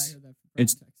is. heard that.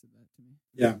 It's- Texted that to me.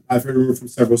 Yeah, I've heard a rumor from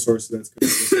several sources that it's going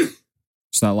to be Lizzo.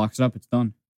 So that locks it up. It's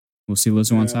done. We'll see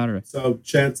Lizzo on Yeah. Saturday. So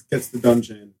Chance gets the done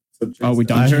chain. So Chance Oh, we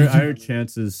does- done I heard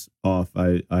Chance's off.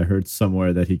 I heard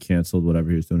somewhere that he canceled whatever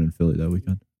he was doing in Philly that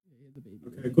weekend. Yeah, the baby.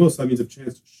 Okay, cool. So that means if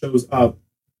Chance shows up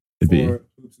It'd be for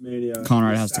Hoops Mania,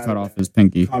 Conrad this has to cut Saturday, off his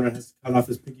pinky. Conrad has to cut off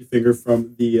his pinky finger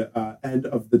from the end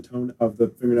of the tone of the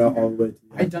fingernail all the way to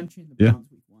the I end. done chained the Yeah. Browns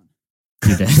week 1.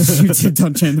 You did. You did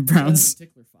don't chain the Browns.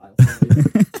 Tickler file.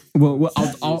 So Well,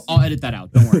 I'll edit that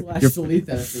out. Don't worry. Flash You're, delete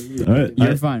that after me. All right.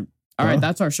 you're fine. All right, Wow.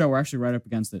 that's our show. We're actually right up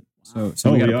against it. So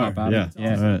Oh, we got to we pop are. out. Yeah.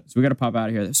 Yeah. All right. So we got to pop out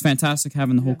of here. It's fantastic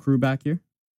having the whole crew back here.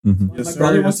 Mhm. Yes, My sir.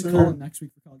 brother Yes, wants to sir. call in next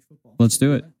week for college football. Let's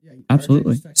do it. Yeah,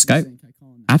 Absolutely. RJ just texted me Skype. saying, "Can I call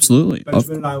in next week?" Absolutely.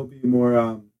 Benjamin and I will be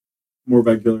more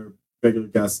regular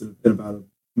guests in about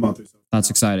a month or so.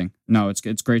 That's exciting. No, it's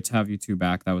great to have you two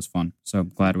back. That was fun. So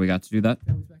glad we got to do that.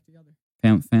 Family's back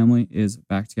together. Family is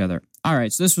back together. All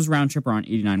right, so this was Round Tripper on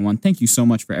 89.1. Thank you so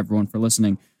much for everyone for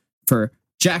listening. For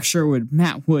Jack Sherwood,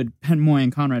 Matt Wood, Penn Moy,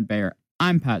 and Conrad Bayer,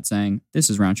 I'm Pat saying this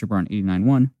is Round Tripper on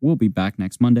 89.1. We'll be back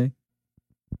next Monday.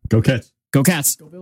 Go Cats. Go Cats! Go Bills.